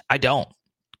 I don't.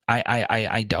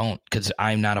 I don't, because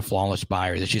I'm not a Flawless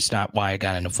buyer. That's just not why I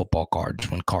got into football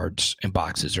cards when cards and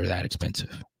boxes are that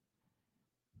expensive.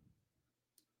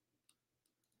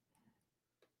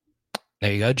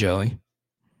 There you go, Joey.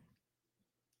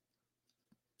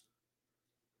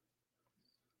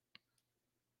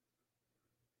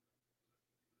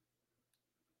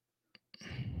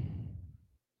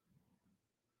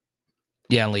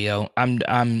 Yeah, Leo.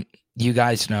 I'm you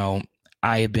guys know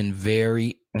I have been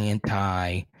very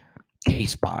anti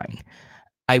case buying.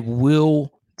 I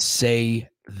will say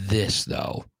this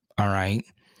though, all right?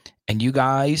 And you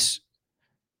guys,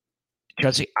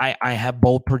 Chelsea, I have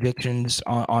bold predictions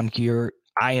on here.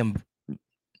 I am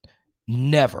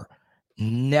never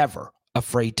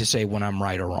afraid to say when I'm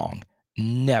right or wrong.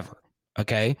 Never.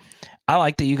 Okay? I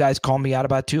like that you guys call me out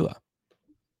about Tua.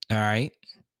 All right?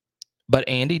 But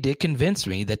Andy did convince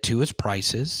me that Tua's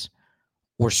prices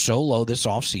were so low this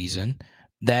offseason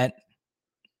that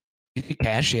you could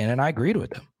cash in, and I agreed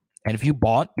with him. And if you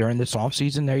bought during this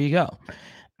offseason, there you go.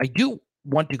 I do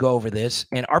want to go over this,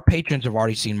 and our patrons have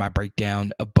already seen my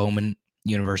breakdown of Bowman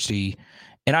University.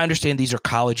 And I understand these are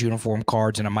college uniform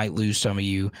cards, and I might lose some of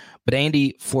you. But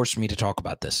Andy forced me to talk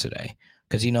about this today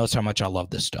because he knows how much I love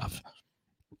this stuff.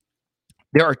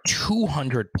 There are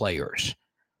 200 players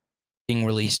being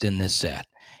released in this set.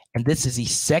 And this is the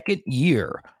second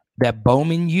year that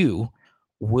Bowman U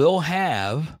will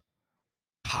have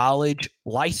college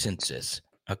licenses.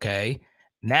 Okay.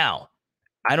 Now,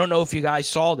 I don't know if you guys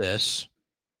saw this,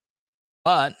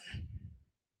 but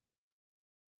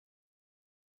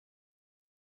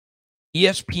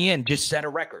ESPN just set a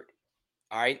record.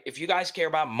 All right. If you guys care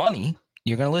about money,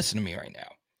 you're going to listen to me right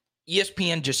now.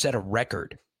 ESPN just set a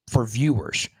record for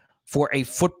viewers for a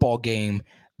football game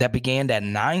that began at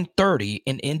 9:30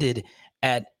 and ended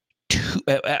at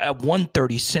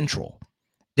 1:30 Central.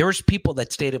 There was people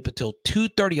that stayed up until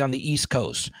 2:30 on the East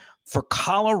Coast for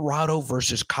Colorado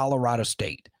versus Colorado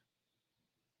State.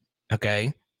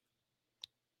 Okay.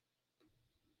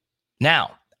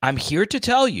 Now, I'm here to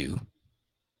tell you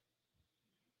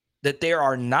that there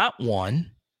are not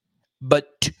one,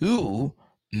 but two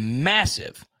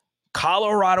massive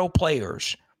Colorado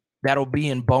players that'll be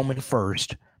in Bowman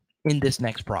first in this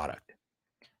next product.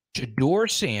 Shedeur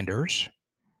Sanders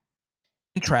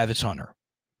and Travis Hunter.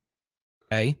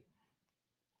 Okay.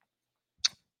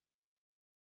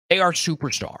 They are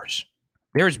superstars.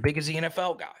 They're as big as the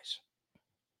NFL guys.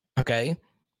 Okay.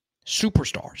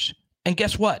 Superstars. And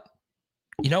guess what?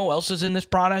 You know who else is in this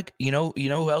product? You know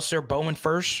who else they're Bowman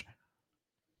first?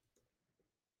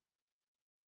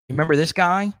 Remember this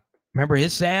guy? Remember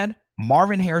his dad?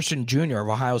 Marvin Harrison Jr. of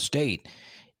Ohio State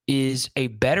is a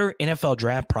better NFL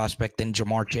draft prospect than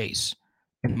Jamar Chase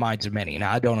in the minds of many.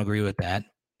 Now, I don't agree with that.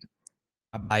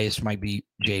 My bias might be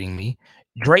jading me.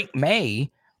 Drake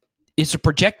May is a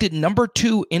projected number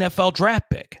 2 NFL draft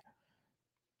pick.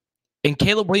 And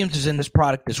Caleb Williams is in this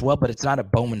product as well, but it's not a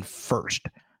Bowman first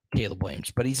Caleb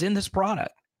Williams, but he's in this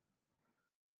product.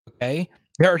 Okay.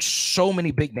 There are so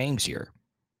many big names here.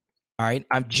 All right.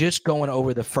 I'm just going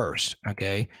over the first.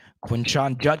 Okay.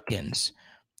 Quinshon Judkins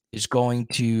is going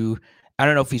to, I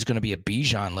don't know if he's going to be a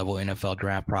Bijan level NFL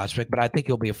draft prospect, but I think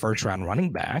he'll be a first round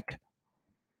running back.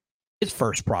 His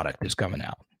first product is coming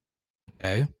out.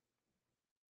 Okay.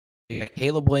 You got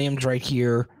Caleb Williams right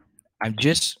here. I'm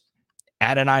just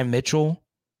Adonai Mitchell.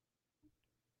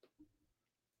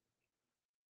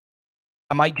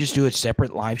 I might just do a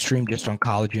separate live stream just on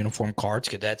college uniform cards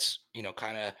because that's,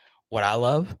 kind of what I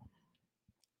love.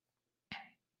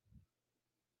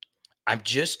 I'm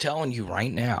just telling you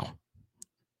right now.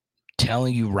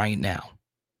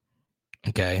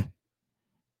 Okay.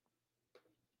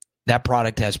 That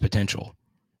product has potential.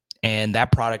 And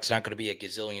that product's not going to be a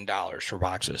gazillion dollars for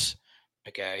boxes.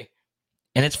 Okay.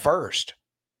 And it's first.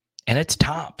 And it's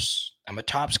Topps. I'm a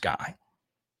Topps guy.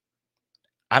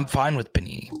 I'm fine with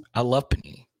Panini. I love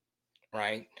Panini.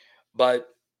 Right. But,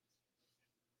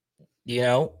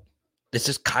 this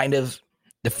is kind of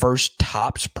the first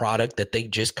Topps product that they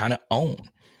just kind of own.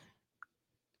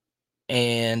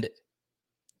 And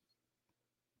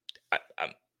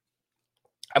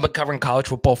I've been covering college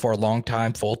football for a long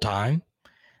time, full time.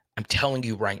 I'm telling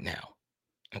you right now,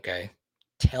 okay?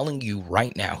 Telling you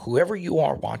right now, whoever you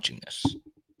are watching this,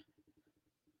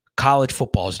 college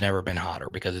football has never been hotter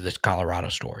because of this Colorado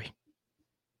story.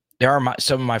 There are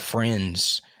some of my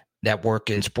friends that work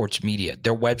in sports media.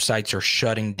 Their websites are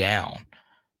shutting down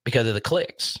because of the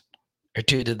clicks or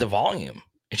due to the volume.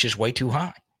 It's just way too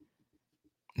high.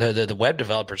 The web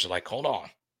developers are like, hold on.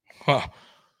 Huh.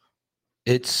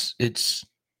 It's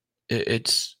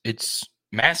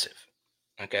massive.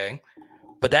 Okay.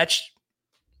 But that's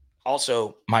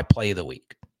also my play of the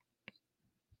week.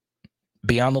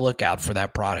 Be on the lookout for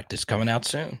that product. It's coming out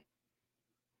soon.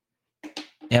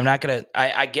 And I'm not going to,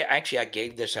 I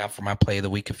gave this out for my play of the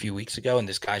week a few weeks ago, and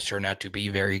this guy's turned out to be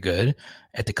very good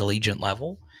at the collegiate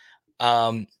level.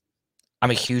 I'm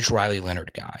a huge Riley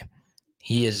Leonard guy.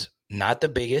 He is not the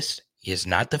biggest. He is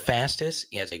not the fastest.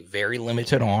 He has a very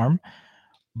limited arm,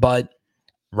 but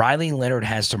Riley Leonard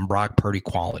has some Brock Purdy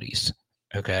qualities.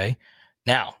 Okay.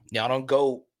 Now, y'all don't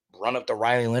go run up the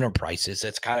Riley Leonard prices.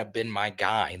 That's kind of been my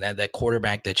guy. That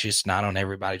quarterback that's just not on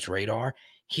everybody's radar.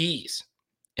 He's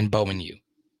in Bowman U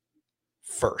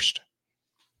first.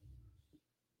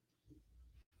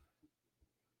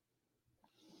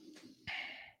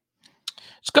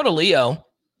 Let's go to Leo.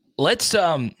 Let's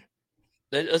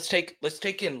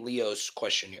take in Leo's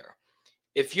question here.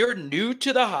 If you're new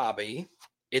to the hobby,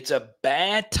 it's a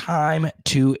bad time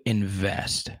to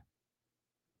invest.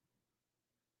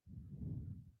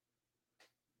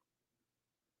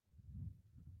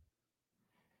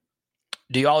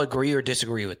 Do y'all agree or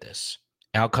disagree with this?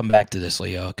 And I'll come back to this,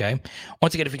 Leo, okay?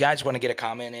 Once again, if you guys want to get a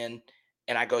comment in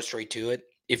and I go straight to it,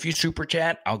 if you super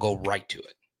chat, I'll go right to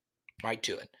it. Right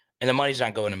to it. And the money's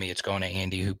not going to me. It's going to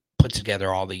Andy, who puts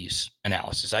together all these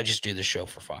analysis. I just do this show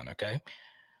for fun, okay?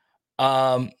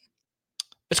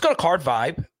 Let's go to Card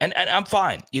Vibe. And I'm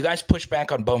fine. You guys push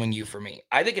back on Bowman U for me.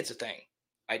 I think it's a thing.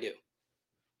 I do.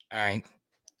 All right?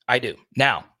 I do.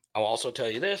 Now, I'll also tell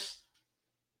you this.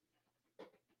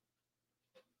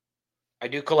 I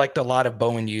do collect a lot of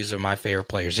Bowman U's of my favorite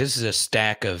players. This is a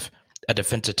stack of a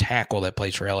defensive tackle that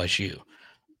plays for LSU.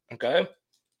 Okay?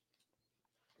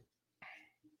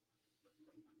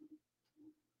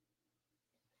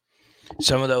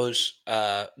 Some of those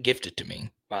gifted to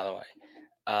me, by the way.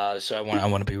 So I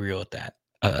want to be real with that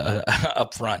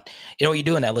up front. You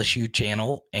do an LSU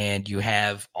channel and you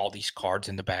have all these cards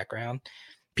in the background.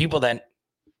 People that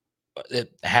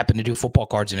happen to do football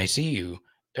cards and they see you,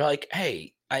 they're like,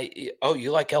 hey,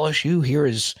 you like LSU? Here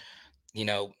is,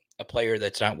 a player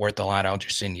that's not worth a lot. I'll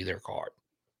just send you their card.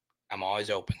 I'm always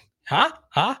open. Let's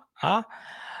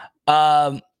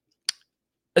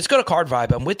go to Card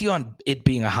Vibe. I'm with you on it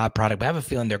being a hot product, but I have a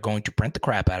feeling they're going to print the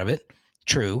crap out of it.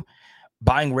 True.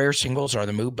 Buying rare singles are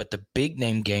the move, but the big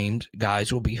name games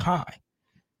guys will be high.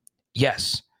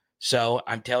 Yes. So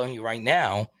I'm telling you right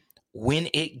now, when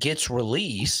it gets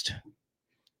released,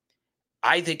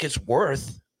 I think it's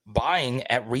worth buying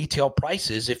at retail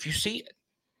prices if you see it.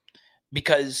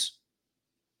 Because,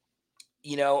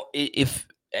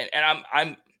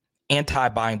 I'm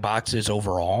anti-buying boxes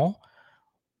overall,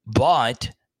 but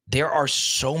there are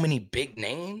so many big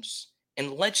names.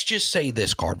 And let's just say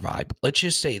this, Card Vibe. Let's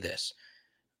just say this.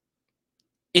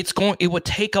 It would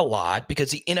take a lot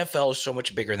because the NFL is so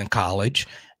much bigger than college,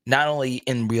 not only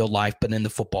in real life, but in the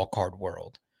football card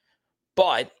world.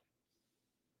 But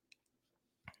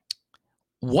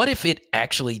what if it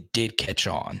actually did catch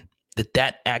on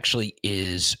that actually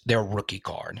is their rookie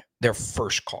card, their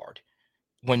first card?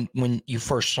 when you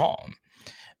first saw him.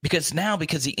 Because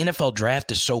the NFL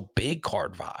draft is so big,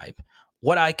 Card Vibe,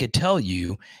 what I could tell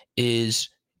you is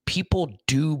people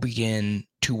do begin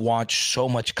to watch so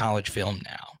much college film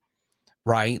now,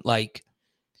 right? Like,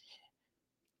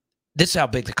 this is how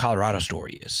big the Colorado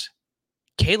story is.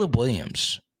 Caleb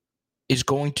Williams is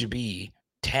going to be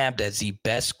tabbed as the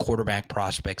best quarterback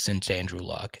prospect since Andrew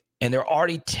Luck, and they're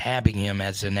already tabbing him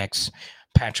as the next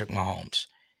Patrick Mahomes.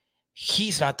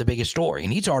 He's not the biggest story,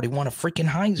 and he's already won a freaking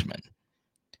Heisman.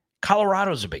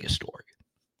 Colorado's the biggest story.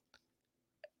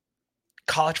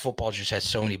 College football just has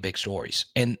so many big stories.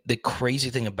 And the crazy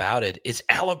thing about it is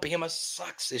Alabama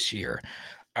sucks this year.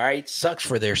 All right, sucks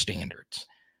for their standards.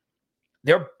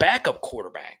 Their backup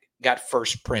quarterback got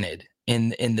first printed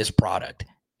in this product.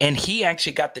 And he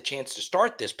actually got the chance to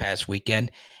start this past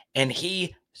weekend, and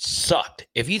he sucked.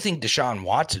 If you think Deshaun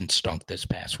Watson stunk this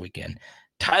past weekend,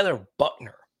 Tyler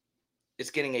Buckner is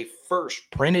getting a first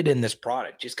printed in this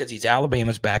product just because he's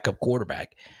Alabama's backup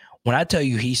quarterback. When I tell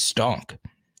you he stunk,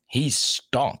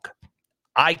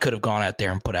 I could have gone out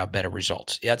there and put out better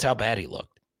results. That's how bad he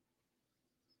looked.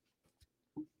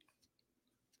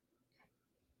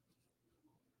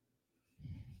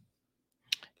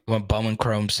 You want Bowman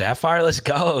Chrome Sapphire? Let's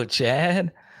go,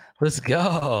 Chad. Let's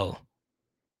go.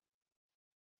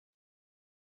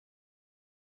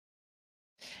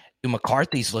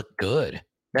 McCarthy's look good.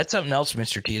 That's something else,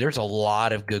 Mr. T. There's a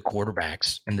lot of good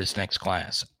quarterbacks in this next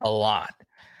class. A lot.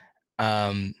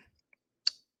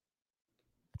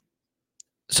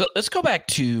 So let's go back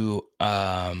to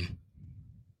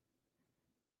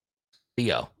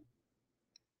Theo.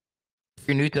 If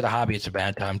you're new to the hobby, it's a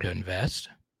bad time to invest.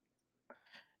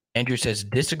 Andrew says,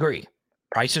 disagree.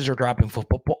 Prices are dropping for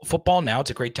football. Now it's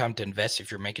a great time to invest if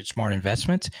you're making smart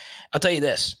investments. I'll tell you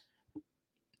this.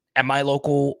 At my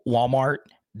local Walmart,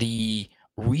 the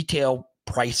retail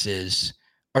prices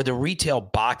or the retail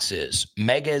boxes,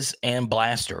 megas and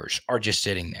blasters, are just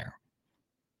sitting there.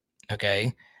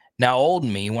 Okay? Now, old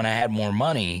me, when I had more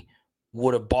money,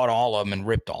 would have bought all of them and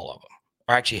ripped all of them,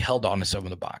 or actually held on to some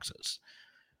of the boxes.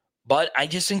 But I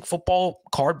just think football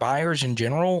card buyers in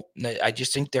general, I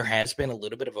just think there has been a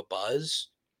little bit of a buzz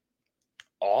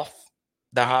off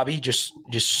the hobby, just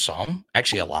some,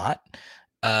 actually a lot,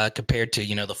 compared to,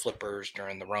 the flippers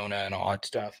during the Rona and all that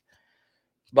stuff.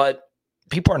 But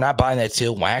people are not buying that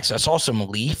sealed wax. I saw some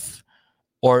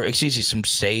some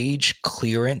Sage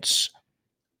clearance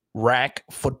rack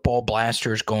football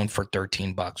blasters going for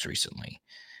 $13 recently,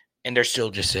 and they're still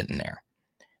just sitting there.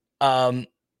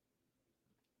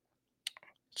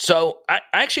 So I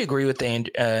actually agree with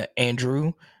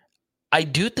Andrew. I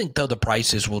do think, though, the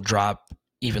prices will drop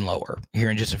even lower here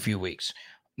in just a few weeks.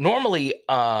 Normally,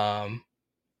 the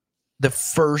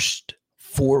first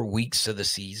 4 weeks of the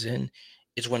season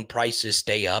is when prices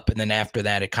stay up, and then after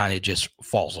that, it kind of just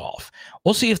falls off.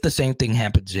 We'll see if the same thing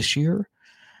happens this year.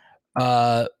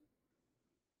 Yeah,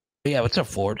 what's up,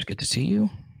 Forbes? Good to see you.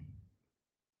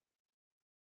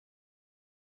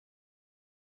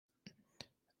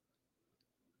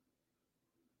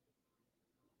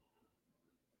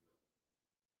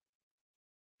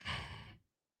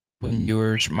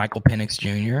 Yours, Michael Penix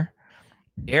Jr.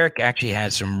 Eric actually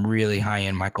has some really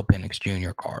high-end Michael Penix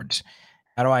Jr. cards.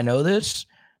 How do I know this?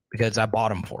 Because I bought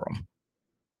them for him.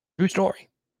 True story.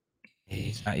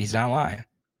 He's not lying.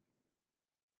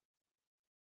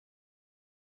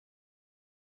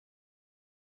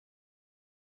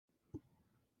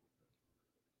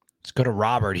 Let's go to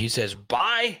Robert. He says,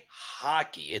 buy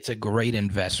hockey. It's a great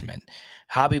investment.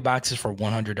 Hobby boxes for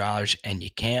 $100, and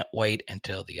you can't wait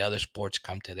until the other sports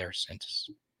come to their senses.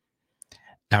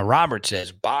 Now, Robert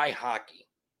says, buy hockey.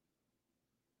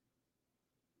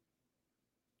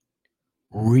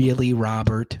 Really,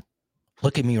 Robert?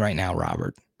 Look at me right now,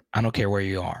 Robert. I don't care where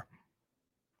you are.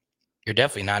 You're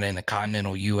definitely not in the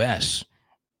continental U.S.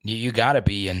 You got to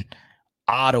be in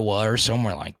Ottawa or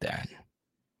somewhere like that.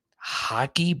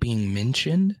 Hockey being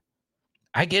mentioned?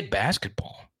 I get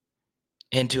basketball.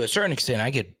 And to a certain extent, I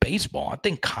get baseball. I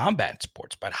think combat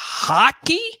sports. But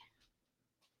hockey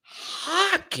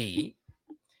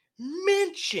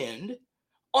mentioned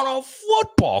on a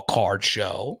football card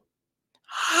show.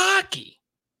 Hockey.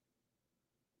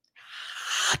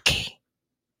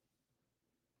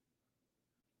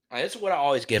 That's what I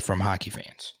always get from hockey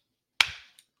fans.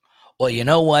 Well, you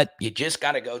know what? You just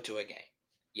got to go to a game.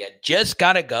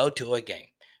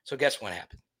 So guess what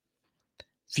happened? A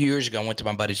few years ago, I went to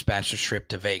my buddy's bachelor trip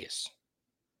to Vegas.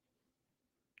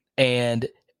 And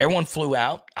everyone flew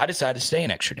out. I decided to stay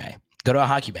an extra day, go to a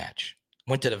hockey match.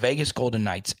 Went to the Vegas Golden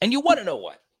Knights. And you want to know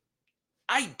what?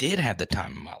 I did have the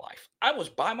time of my life. I was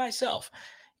by myself.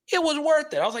 It was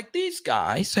worth it. I was like, these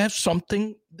guys have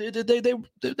something. They're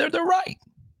right.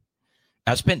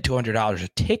 I spent $200 a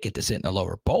ticket to sit in the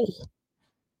lower bowl.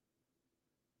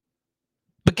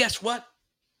 But guess what?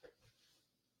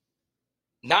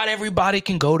 Not everybody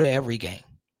can go to every game.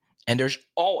 And there's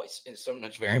always, and something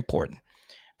that's very important,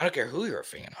 I don't care who you're a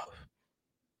fan of,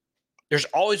 there's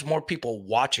always more people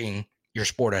watching your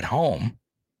sport at home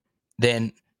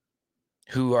than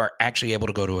who are actually able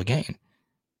to go to a game.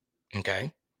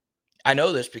 Okay? I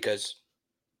know this because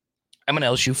I'm an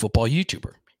LSU football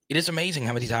YouTuber. It is amazing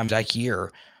how many times I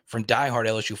hear from diehard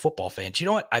LSU football fans, you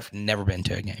know what? I've never been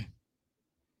to a game.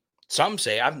 Some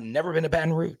say I've never been to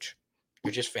Baton Rouge.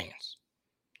 You're just fans.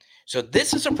 So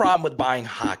this is a problem with buying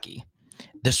hockey.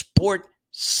 The sport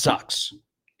sucks.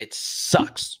 It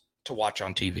sucks to watch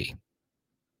on TV.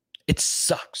 It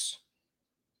sucks.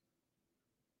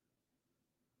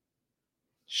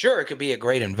 Sure, it could be a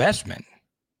great investment,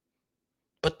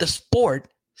 but the sport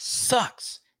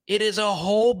sucks. It is a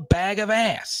whole bag of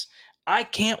ass. I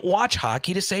can't watch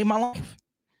hockey to save my life.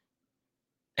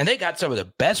 And they got some of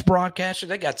the best broadcasters.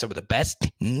 They got some of the best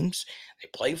teams. They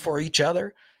play for each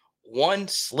other. One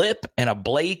slip and a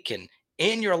blade can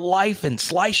end your life and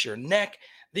slice your neck.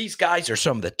 These guys are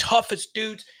some of the toughest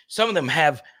dudes. Some of them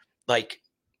have like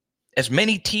as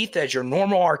many teeth as your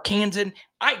normal Arkansan.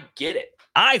 I get it.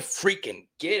 I freaking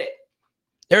get it.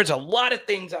 There's a lot of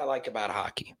things I like about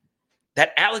hockey.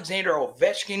 That Alexander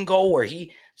Ovechkin goal where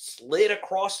he slid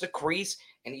across the crease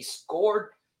and he scored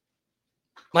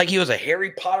like he was a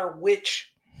Harry Potter witch.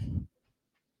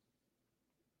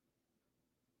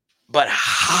 But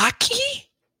hockey?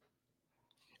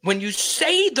 When you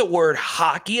say the word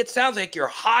hockey, it sounds like you're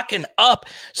hawking up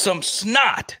some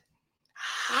snot.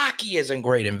 Hockey isn't a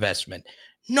great investment.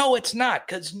 No, it's not,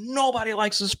 because nobody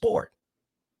likes the sport.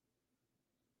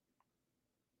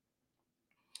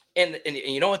 And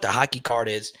you know what the hockey card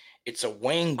is? It's a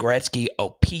Wayne Gretzky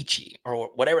O-Pee-Chee, or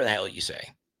whatever the hell you say.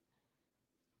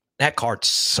 That card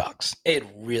sucks.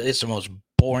 It's the most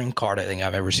boring card I think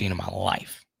I've ever seen in my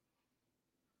life.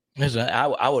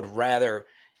 I would rather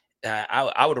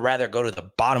go to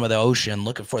the bottom of the ocean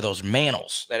looking for those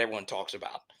manals that everyone talks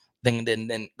about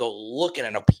than go looking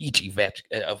at a peachy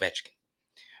Ovechkin.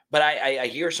 But I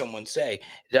hear someone say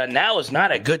that now is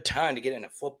not a good time to get into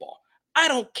football. I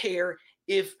don't care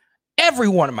if every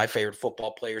one of my favorite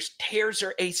football players tears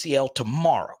their ACL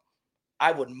tomorrow.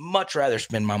 I would much rather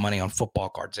spend my money on football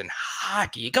cards than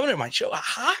hockey. You come to my show,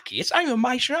 hockey. It's not even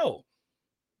my show.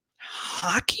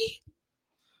 Hockey?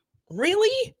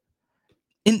 Really?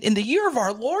 In the year of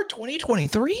our Lord,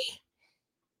 2023?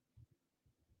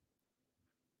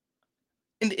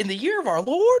 In the year of our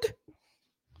Lord?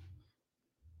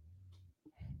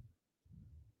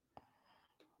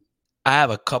 I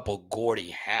have a couple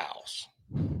Gordie Howes.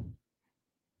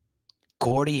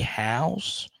 Gordie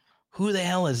Howes? Who the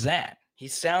hell is that? He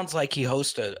sounds like he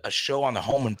hosts a show on the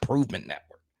Home Improvement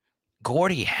Network.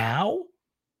 Gordie Howe?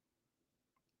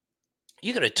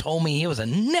 You could have told me he was a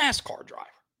NASCAR driver.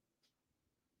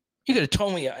 You could have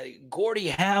told me Gordie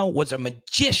Howe was a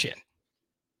magician.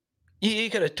 You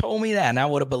could have told me that, and I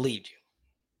would have believed you.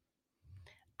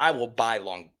 I will buy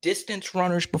long-distance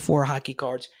runners before hockey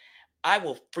cards. I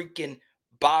will freaking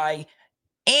buy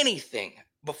anything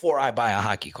before I buy a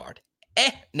hockey card.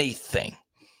 Anything.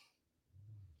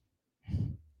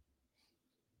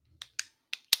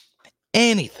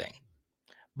 Anything.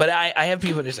 But I have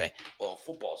people that say, well,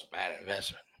 football's a bad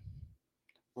investment.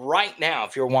 Right now,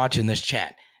 if you're watching this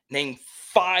chat, name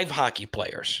 5 hockey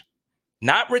players.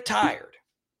 Not retired.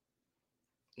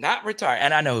 Not retired.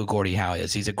 And I know who Gordie Howe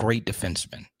is. He's a great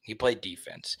defenseman. He played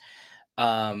defense.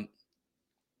 I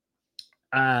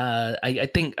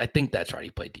think that's right. He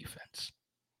played defense.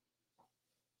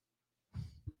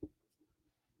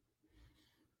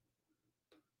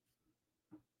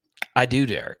 I do,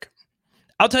 Derek.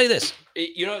 I'll tell you this.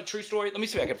 You know, a true story. Let me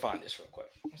see if I can find this real quick.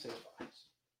 Let me see if I can find this.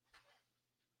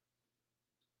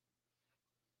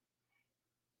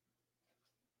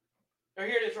 Oh,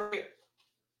 here it is right here.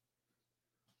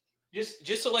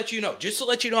 Just to let you know. Just to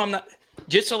let you know I'm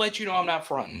not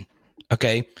fronting.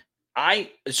 Okay.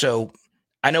 I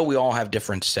know we all have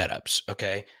different setups.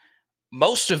 Okay.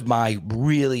 Most of my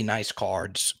really nice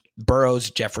cards, Burrows,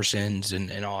 Jeffersons,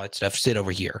 and all that stuff sit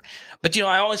over here. But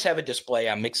I always have a display.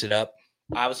 I mix it up.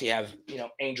 I obviously have,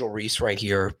 Angel Reese right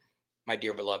here, my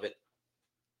dear beloved.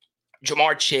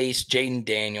 Jamar Chase, Jaden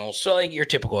Daniels, so like your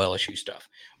typical LSU stuff.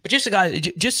 But just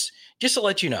to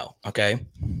let you know, okay?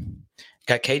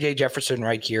 Got KJ Jefferson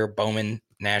right here, Bowman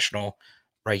National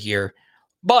right here.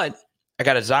 But I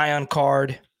got a Zion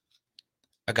card.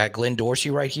 I got Glenn Dorsey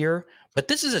right here. But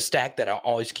this is a stack that I'll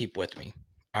always keep with me.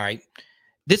 All right.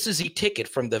 This is the ticket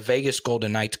from the Vegas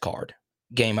Golden Knights card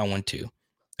game I went to.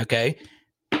 Okay.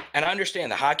 And I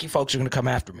understand the hockey folks are going to come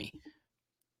after me.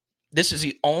 This is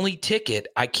the only ticket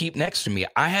I keep next to me.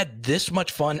 I had this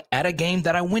much fun at a game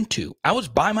that I went to. I was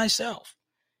by myself.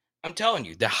 I'm telling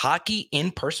you, the hockey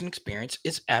in-person experience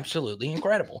is absolutely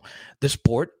incredible. The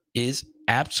sport is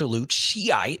absolute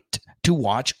shite to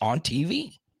watch on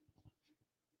TV.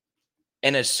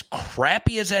 And as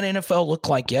crappy as that NFL looked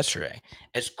like yesterday,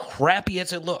 as crappy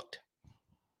as it looked,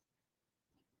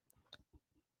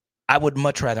 I would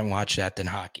much rather watch that than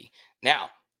hockey. Now,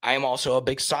 I am also a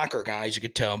big soccer guy, as you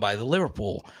could tell by the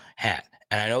Liverpool hat.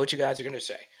 And I know what you guys are going to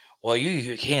say. Well,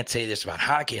 you can't say this about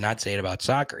hockey and not say it about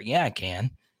soccer. Yeah, I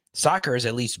can. Soccer is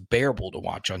at least bearable to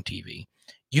watch on TV.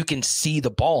 You can see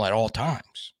the ball at all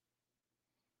times.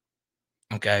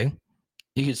 Okay?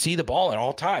 You can see the ball at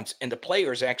all times. And the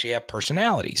players actually have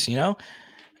personalities, you know?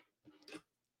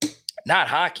 Not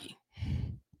hockey.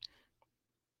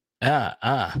 Look at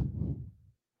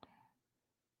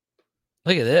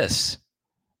this.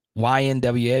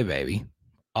 YNWA, baby.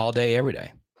 All day, every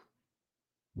day.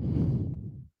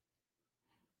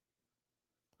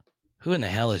 Who in the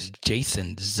hell is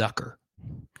Jason Zucker?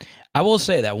 I will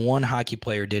say that one hockey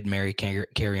player did marry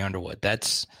Carrie Underwood.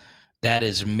 That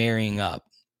is marrying up.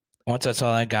 Once I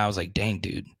saw that guy, I was like, dang,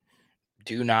 dude,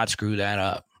 do not screw that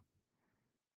up.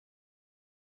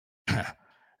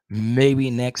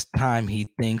 Maybe next time he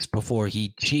thinks before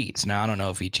he cheats. Now, I don't know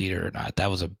if he cheated or not.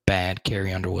 That was a bad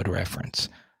Carrie Underwood reference.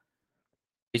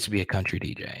 Used to be a country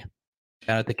DJ.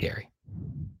 Shout out to Carrie.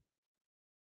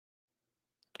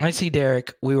 I see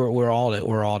Derek. We're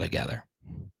all together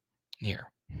here.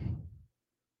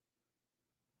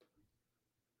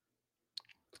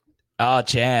 Oh,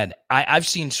 Chad, I've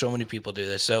seen so many people do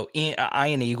this. So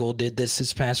Ian Eagle did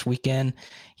this past weekend.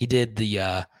 He did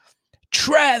the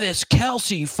Travis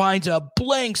Kelce finds a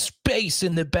blank space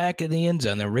in the back of the end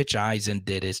zone. Then Rich Eisen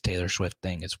did his Taylor Swift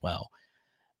thing as well.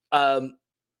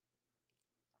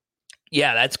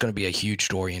 Yeah, that's going to be a huge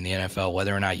story in the NFL,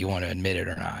 whether or not you want to admit it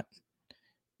or not.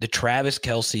 The Travis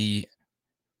Kelce,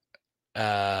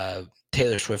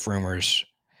 Taylor Swift rumors.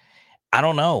 I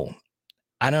don't know.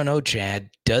 Chad.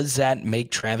 Does that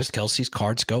make Travis Kelce's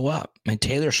cards go up? I mean,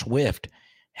 Taylor Swift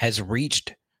has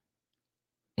reached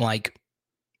like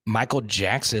Michael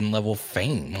Jackson level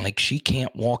fame. Like, she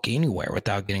can't walk anywhere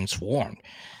without getting swarmed.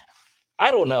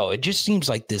 I don't know. It just seems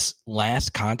like this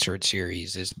last concert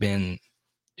series has been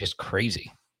just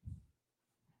crazy.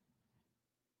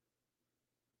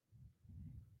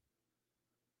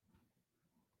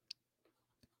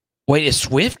 Wait,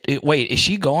 is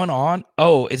she going on?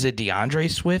 Oh, is it DeAndre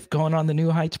Swift going on the New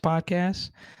Heights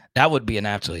podcast? That would be an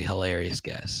absolutely hilarious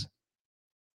guess.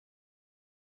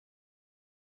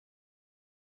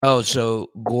 Oh, so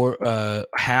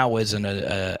Howe isn't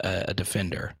a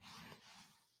defender.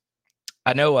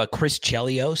 I know Chris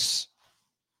Chelios,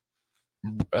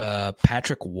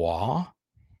 Patrick Waugh,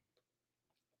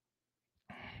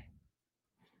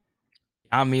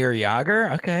 Amir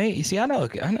Yager. Okay, you see, I know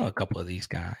a couple of these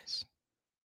guys.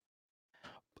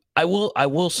 I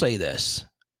will say this.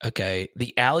 Okay,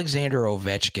 the Alexander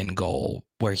Ovechkin goal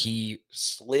where he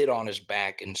slid on his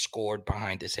back and scored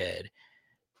behind his head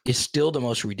is still the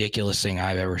most ridiculous thing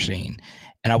I've ever seen.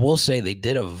 And I will say they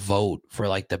did a vote for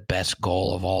like the best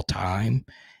goal of all time,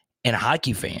 and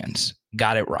hockey fans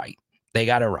got it right. They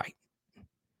got it right.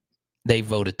 They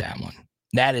voted that one.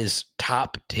 That is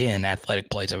top 10 athletic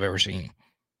plays I've ever seen.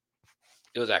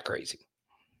 It was that crazy.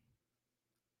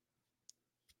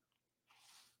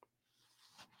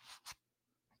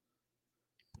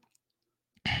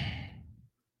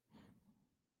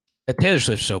 Taylor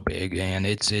Swift's so big, and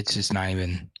it's just not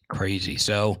even crazy.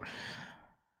 So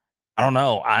I don't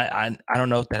know. I don't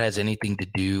know if that has anything to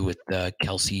do with the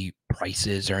Kelce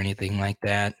prices or anything like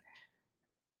that.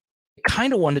 I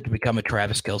kind of wanted to become a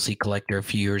Travis Kelce collector a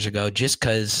few years ago, just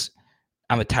because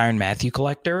I'm a Tyrann Mathieu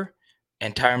collector,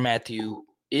 and Tyrann Mathieu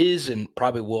is and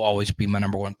probably will always be my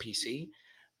number one PC.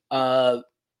 But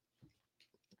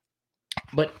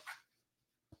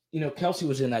you know, Kelce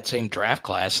was in that same draft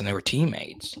class, and they were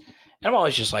teammates. And I'm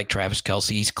always just like Travis Kelce.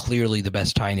 He's clearly the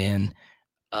best tight end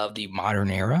of the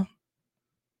modern era.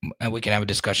 And we can have a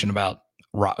discussion about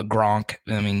Gronk.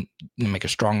 I mean, make a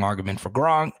strong argument for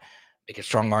Gronk, make a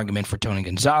strong argument for Tony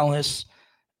Gonzalez.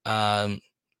 You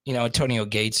know, Antonio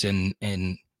Gates and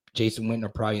Jason Witten are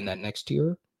probably in that next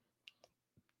tier.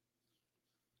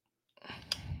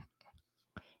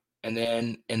 And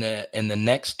then in the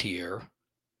next tier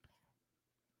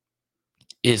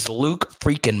is Luke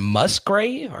freaking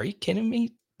Musgrave. Are you kidding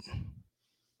me?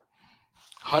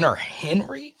 Hunter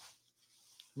Henry?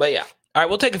 But yeah, All right,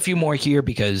 we'll take a few more here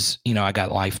because, I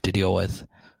got life to deal with.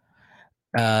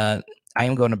 I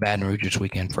am going to Baton Rouge this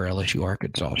weekend for LSU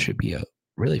Arkansas. Should be a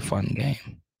really fun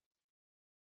game.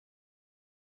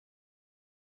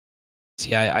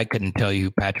 See, I couldn't tell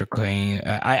you Patrick Queen.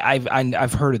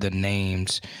 I've heard of the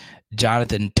names.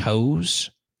 Jonathan Toes.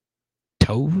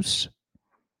 Toes.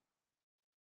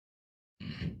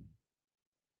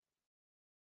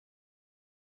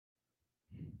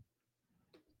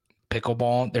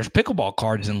 Pickleball. There's pickleball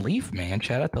cards in Leaf, man.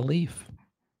 Shout out to Leaf.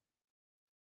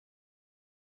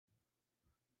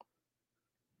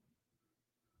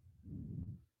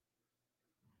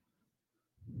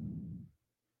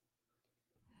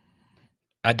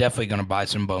 I'm definitely going to buy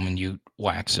some Bowman Ute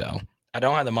wax, though. I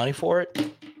don't have the money for it,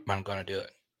 but I'm going to do it.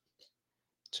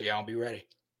 So, y'all be ready.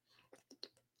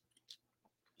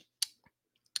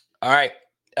 All right.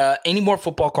 Any more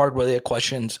football card-related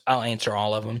questions? I'll answer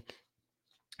all of them.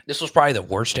 This was probably the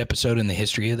worst episode in the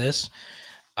history of this.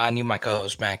 I knew my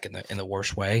co-host back in the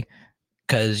worst way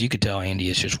because you could tell Andy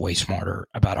is just way smarter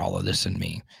about all of this than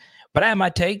me. But I have my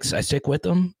takes. I stick with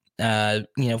them.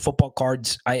 Football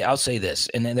cards, I'll say this.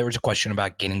 And then there was a question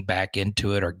about getting back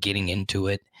into it or getting into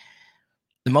it.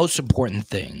 The most important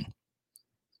thing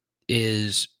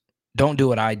is don't do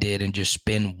what I did and just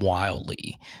spend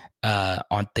wildly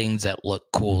on things that look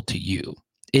cool to you.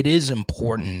 It is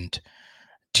important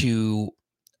to,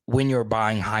 when you're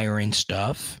buying higher end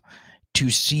stuff, to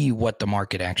see what the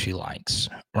market actually likes,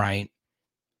 right?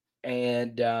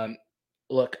 And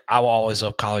look, I will always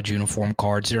love college uniform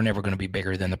cards. They're never going to be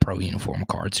bigger than the pro uniform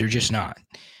cards. They're just not.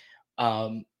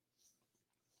 I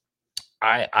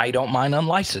don't mind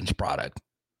unlicensed product.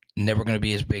 Never going to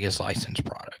be as big as licensed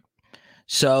product.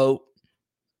 So,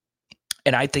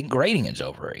 and I think grading is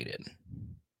overrated.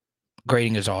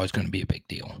 Grading is always going to be a big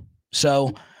deal.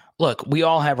 So, look, we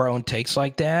all have our own takes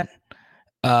like that.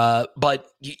 But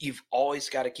you've always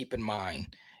got to keep in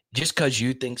mind, just because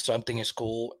you think something is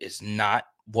cool is not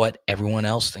what everyone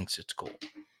else thinks it's cool,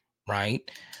 right?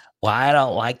 Well, I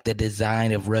don't like the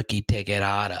design of rookie ticket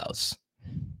autos.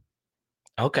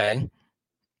 Okay.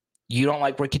 You don't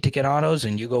like rookie ticket autos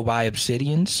and you go buy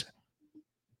Obsidians?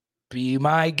 Be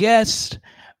my guest.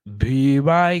 Be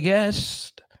my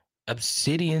guest.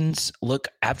 Obsidians look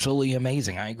absolutely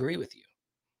amazing. I agree with you.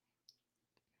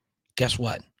 Guess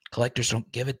what? Collectors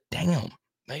don't give a damn.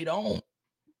 They don't.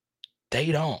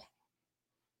 They don't.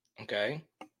 Okay.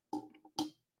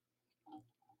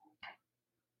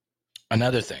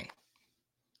 Another thing.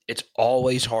 It's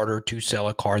always harder to sell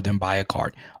a card than buy a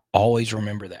card. Always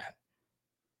remember that.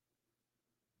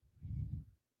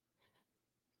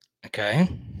 Okay.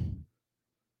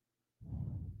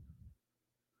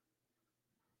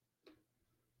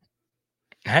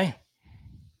 Hey.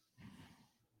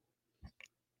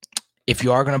 If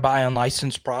you are going to buy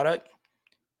unlicensed product,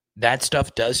 that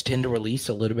stuff does tend to release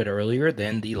a little bit earlier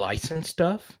than the licensed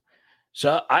stuff.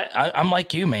 So I'm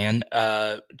like you, man,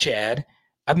 Chad.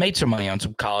 I've made some money on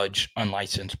some college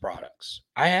unlicensed products.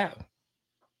 I have.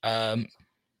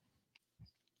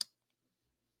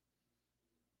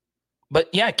 But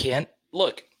yeah, Ken,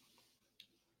 look,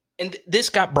 and this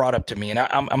got brought up to me, and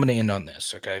I'm going to end on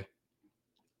this, okay?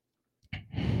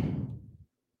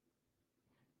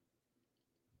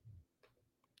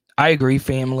 I agree,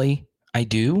 family. I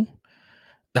do.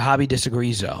 The hobby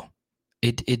disagrees, though.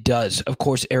 It does. Of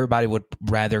course, everybody would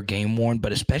rather game worn,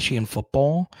 but especially in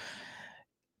football,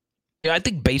 I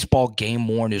think baseball game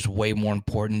worn is way more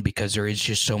important because there is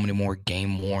just so many more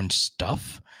game worn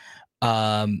stuff.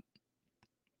 But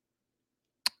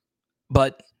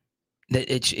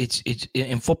it's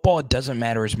in football, it doesn't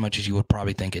matter as much as you would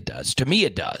probably think it does. To me,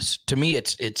 it does. To me,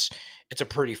 it's a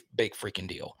pretty big freaking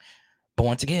deal. But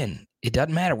once again, it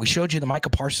doesn't matter. We showed you the Micah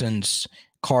Parsons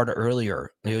card earlier.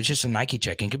 It was just a Nike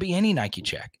check. It could be any Nike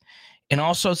check. And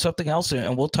also something else,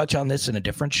 and we'll touch on this in a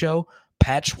different show.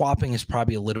 Patch swapping is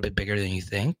probably a little bit bigger than you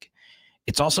think.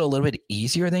 It's also a little bit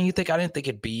easier than you think. I didn't think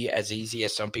it'd be as easy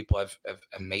as some people have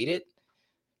made it.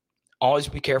 Always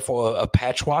be careful of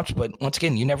patch swaps, but once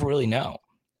again, you never really know.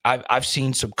 I've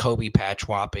seen some Kobe patch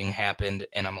swapping happen,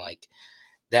 and I'm like,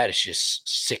 that is just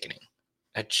sickening.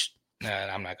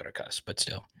 I'm not going to cuss, but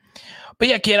still. But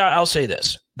yeah, kid, I'll say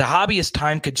this. The hobby is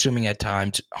time-consuming at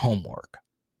times, homework.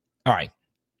 All right.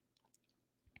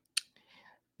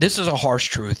 This is a harsh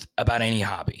truth about any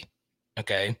hobby,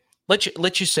 okay? Let's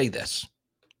just say this.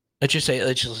 Let's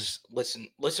just listen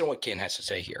to what Ken has to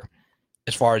say here.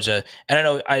 As far as and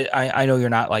I know you're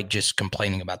not like just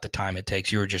complaining about the time it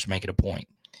takes. You're just making a point.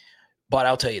 But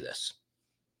I'll tell you this.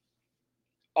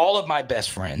 All of my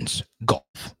best friends golf.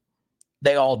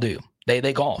 They all do.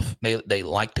 They golf. They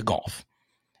like to golf.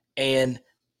 And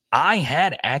I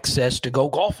had access to go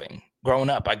golfing growing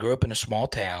up. I grew up in a small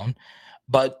town,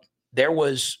 but there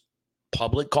was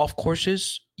public golf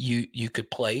courses you could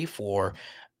play for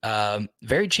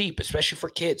very cheap, especially for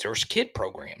kids. There was kid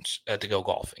programs to go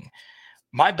golfing.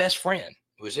 My best friend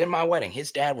who was in my wedding,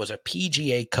 his dad was a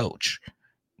PGA coach.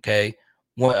 Okay,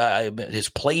 has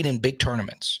played in big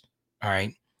tournaments. All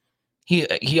right,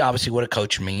 he obviously would have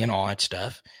coached me and all that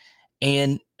stuff.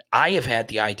 And I have had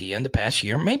the idea in the past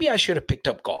year, maybe I should have picked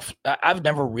up golf. I've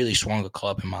never really swung a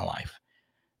club in my life.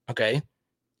 Okay.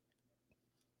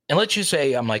 And let's just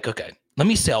say I'm like, okay, let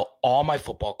me sell all my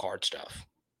football card stuff.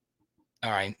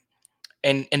 All right.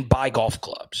 And buy golf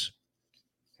clubs.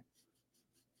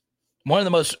 One of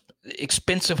the most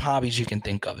expensive hobbies you can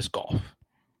think of is golf.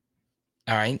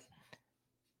 All right.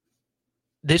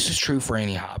 This is true for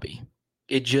any hobby.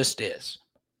 It just is.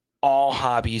 All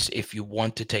hobbies, if you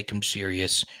want to take them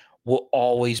serious, will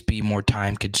always be more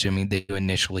time consuming than you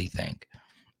initially think.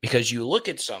 Because you look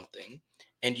at something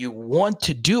and you want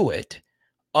to do it,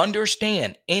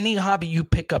 understand any hobby you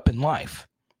pick up in life.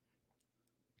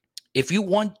 If you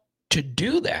want to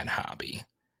do that hobby,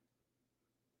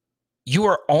 you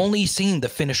are only seeing the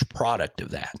finished product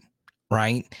of that,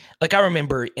 right? Like I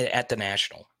remember at the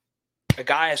National, a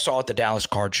guy I saw at the Dallas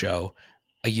Card Show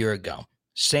a year ago,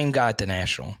 same guy at the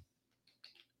National.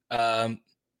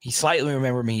 He slightly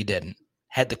remembered me. He didn't.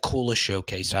 Had the coolest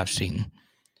showcase I've seen.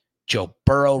 Joe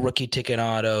Burrow rookie ticket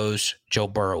autos, Joe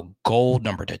Burrow gold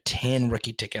number to 10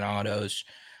 rookie ticket autos,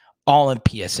 all in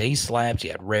PSA slabs. He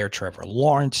had rare Trevor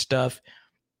Lawrence stuff.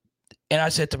 And I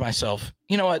said to myself,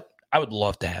 you know what? I would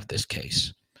love to have this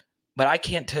case, but I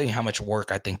can't tell you how much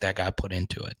work I think that guy put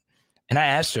into it. And I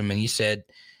asked him and he said,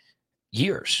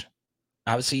 years,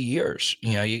 obviously years,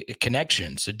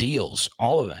 connections, the deals,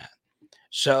 all of that.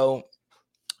 So,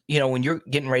 when you're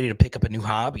getting ready to pick up a new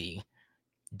hobby,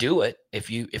 do it if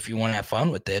you want to have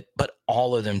fun with it, but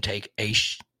all of them take a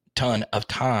ton of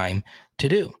time to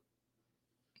do.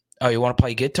 Oh, you want to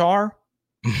play guitar?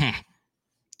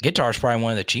 Guitar is probably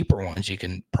one of the cheaper ones you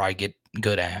can probably get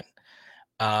good at.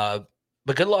 But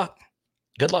good luck.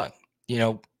 Good luck.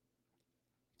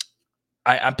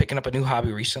 I'm picking up a new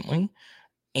hobby recently,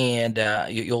 and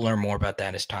you'll learn more about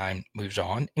that as time moves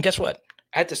on. And guess what?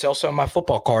 I had to sell some of my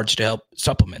football cards to help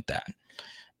supplement that.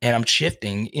 And I'm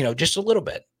shifting, just a little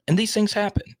bit. And these things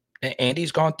happen.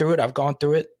 Andy's gone through it. I've gone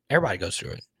through it. Everybody goes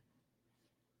through it.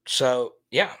 So,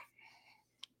 yeah.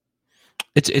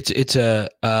 It's a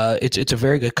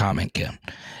very good comment, Kim.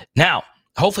 Now,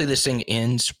 hopefully this thing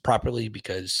ends properly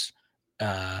because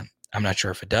I'm not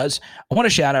sure if it does. I want to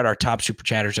shout out our top super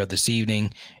chatters of this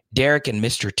evening, Derek and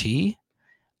Mr. T.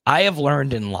 I have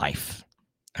learned in life,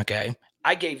 okay?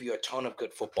 I gave you a ton of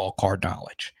good football card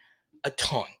knowledge, a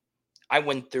ton. I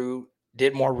went through,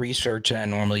 did more research than I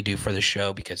normally do for the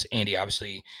show because Andy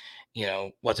obviously,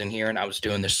 wasn't here and I was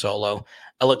doing this solo.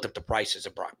 I looked up the prices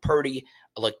of Brock Purdy.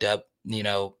 I looked up,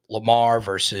 Lamar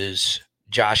versus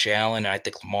Josh Allen. And I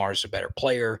think Lamar is a better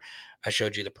player. I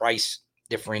showed you the price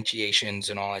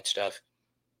differentiations and all that stuff.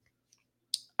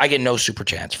 I get no super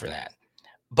chats for that.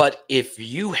 But if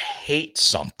you hate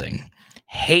something,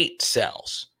 hate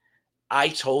sells. I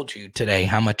told you today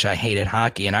how much I hated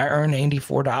hockey, and I earned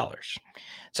 $84.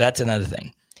 So that's another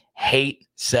thing. Hate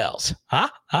sells.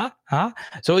 So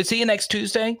we'll see you next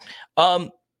Tuesday.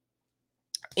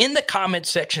 In the comment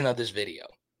section of this video,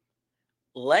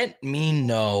 let me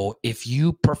know if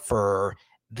you prefer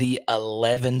the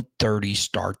 11:30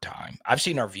 start time. I've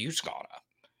seen our views gone up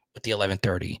with the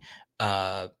 11:30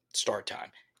 start time.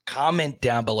 Comment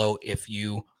down below if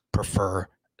you prefer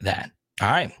that. All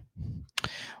right.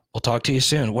 We'll talk to you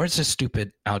soon. Where's this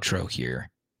stupid outro here?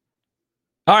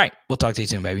 All right. We'll talk to you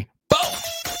soon, baby.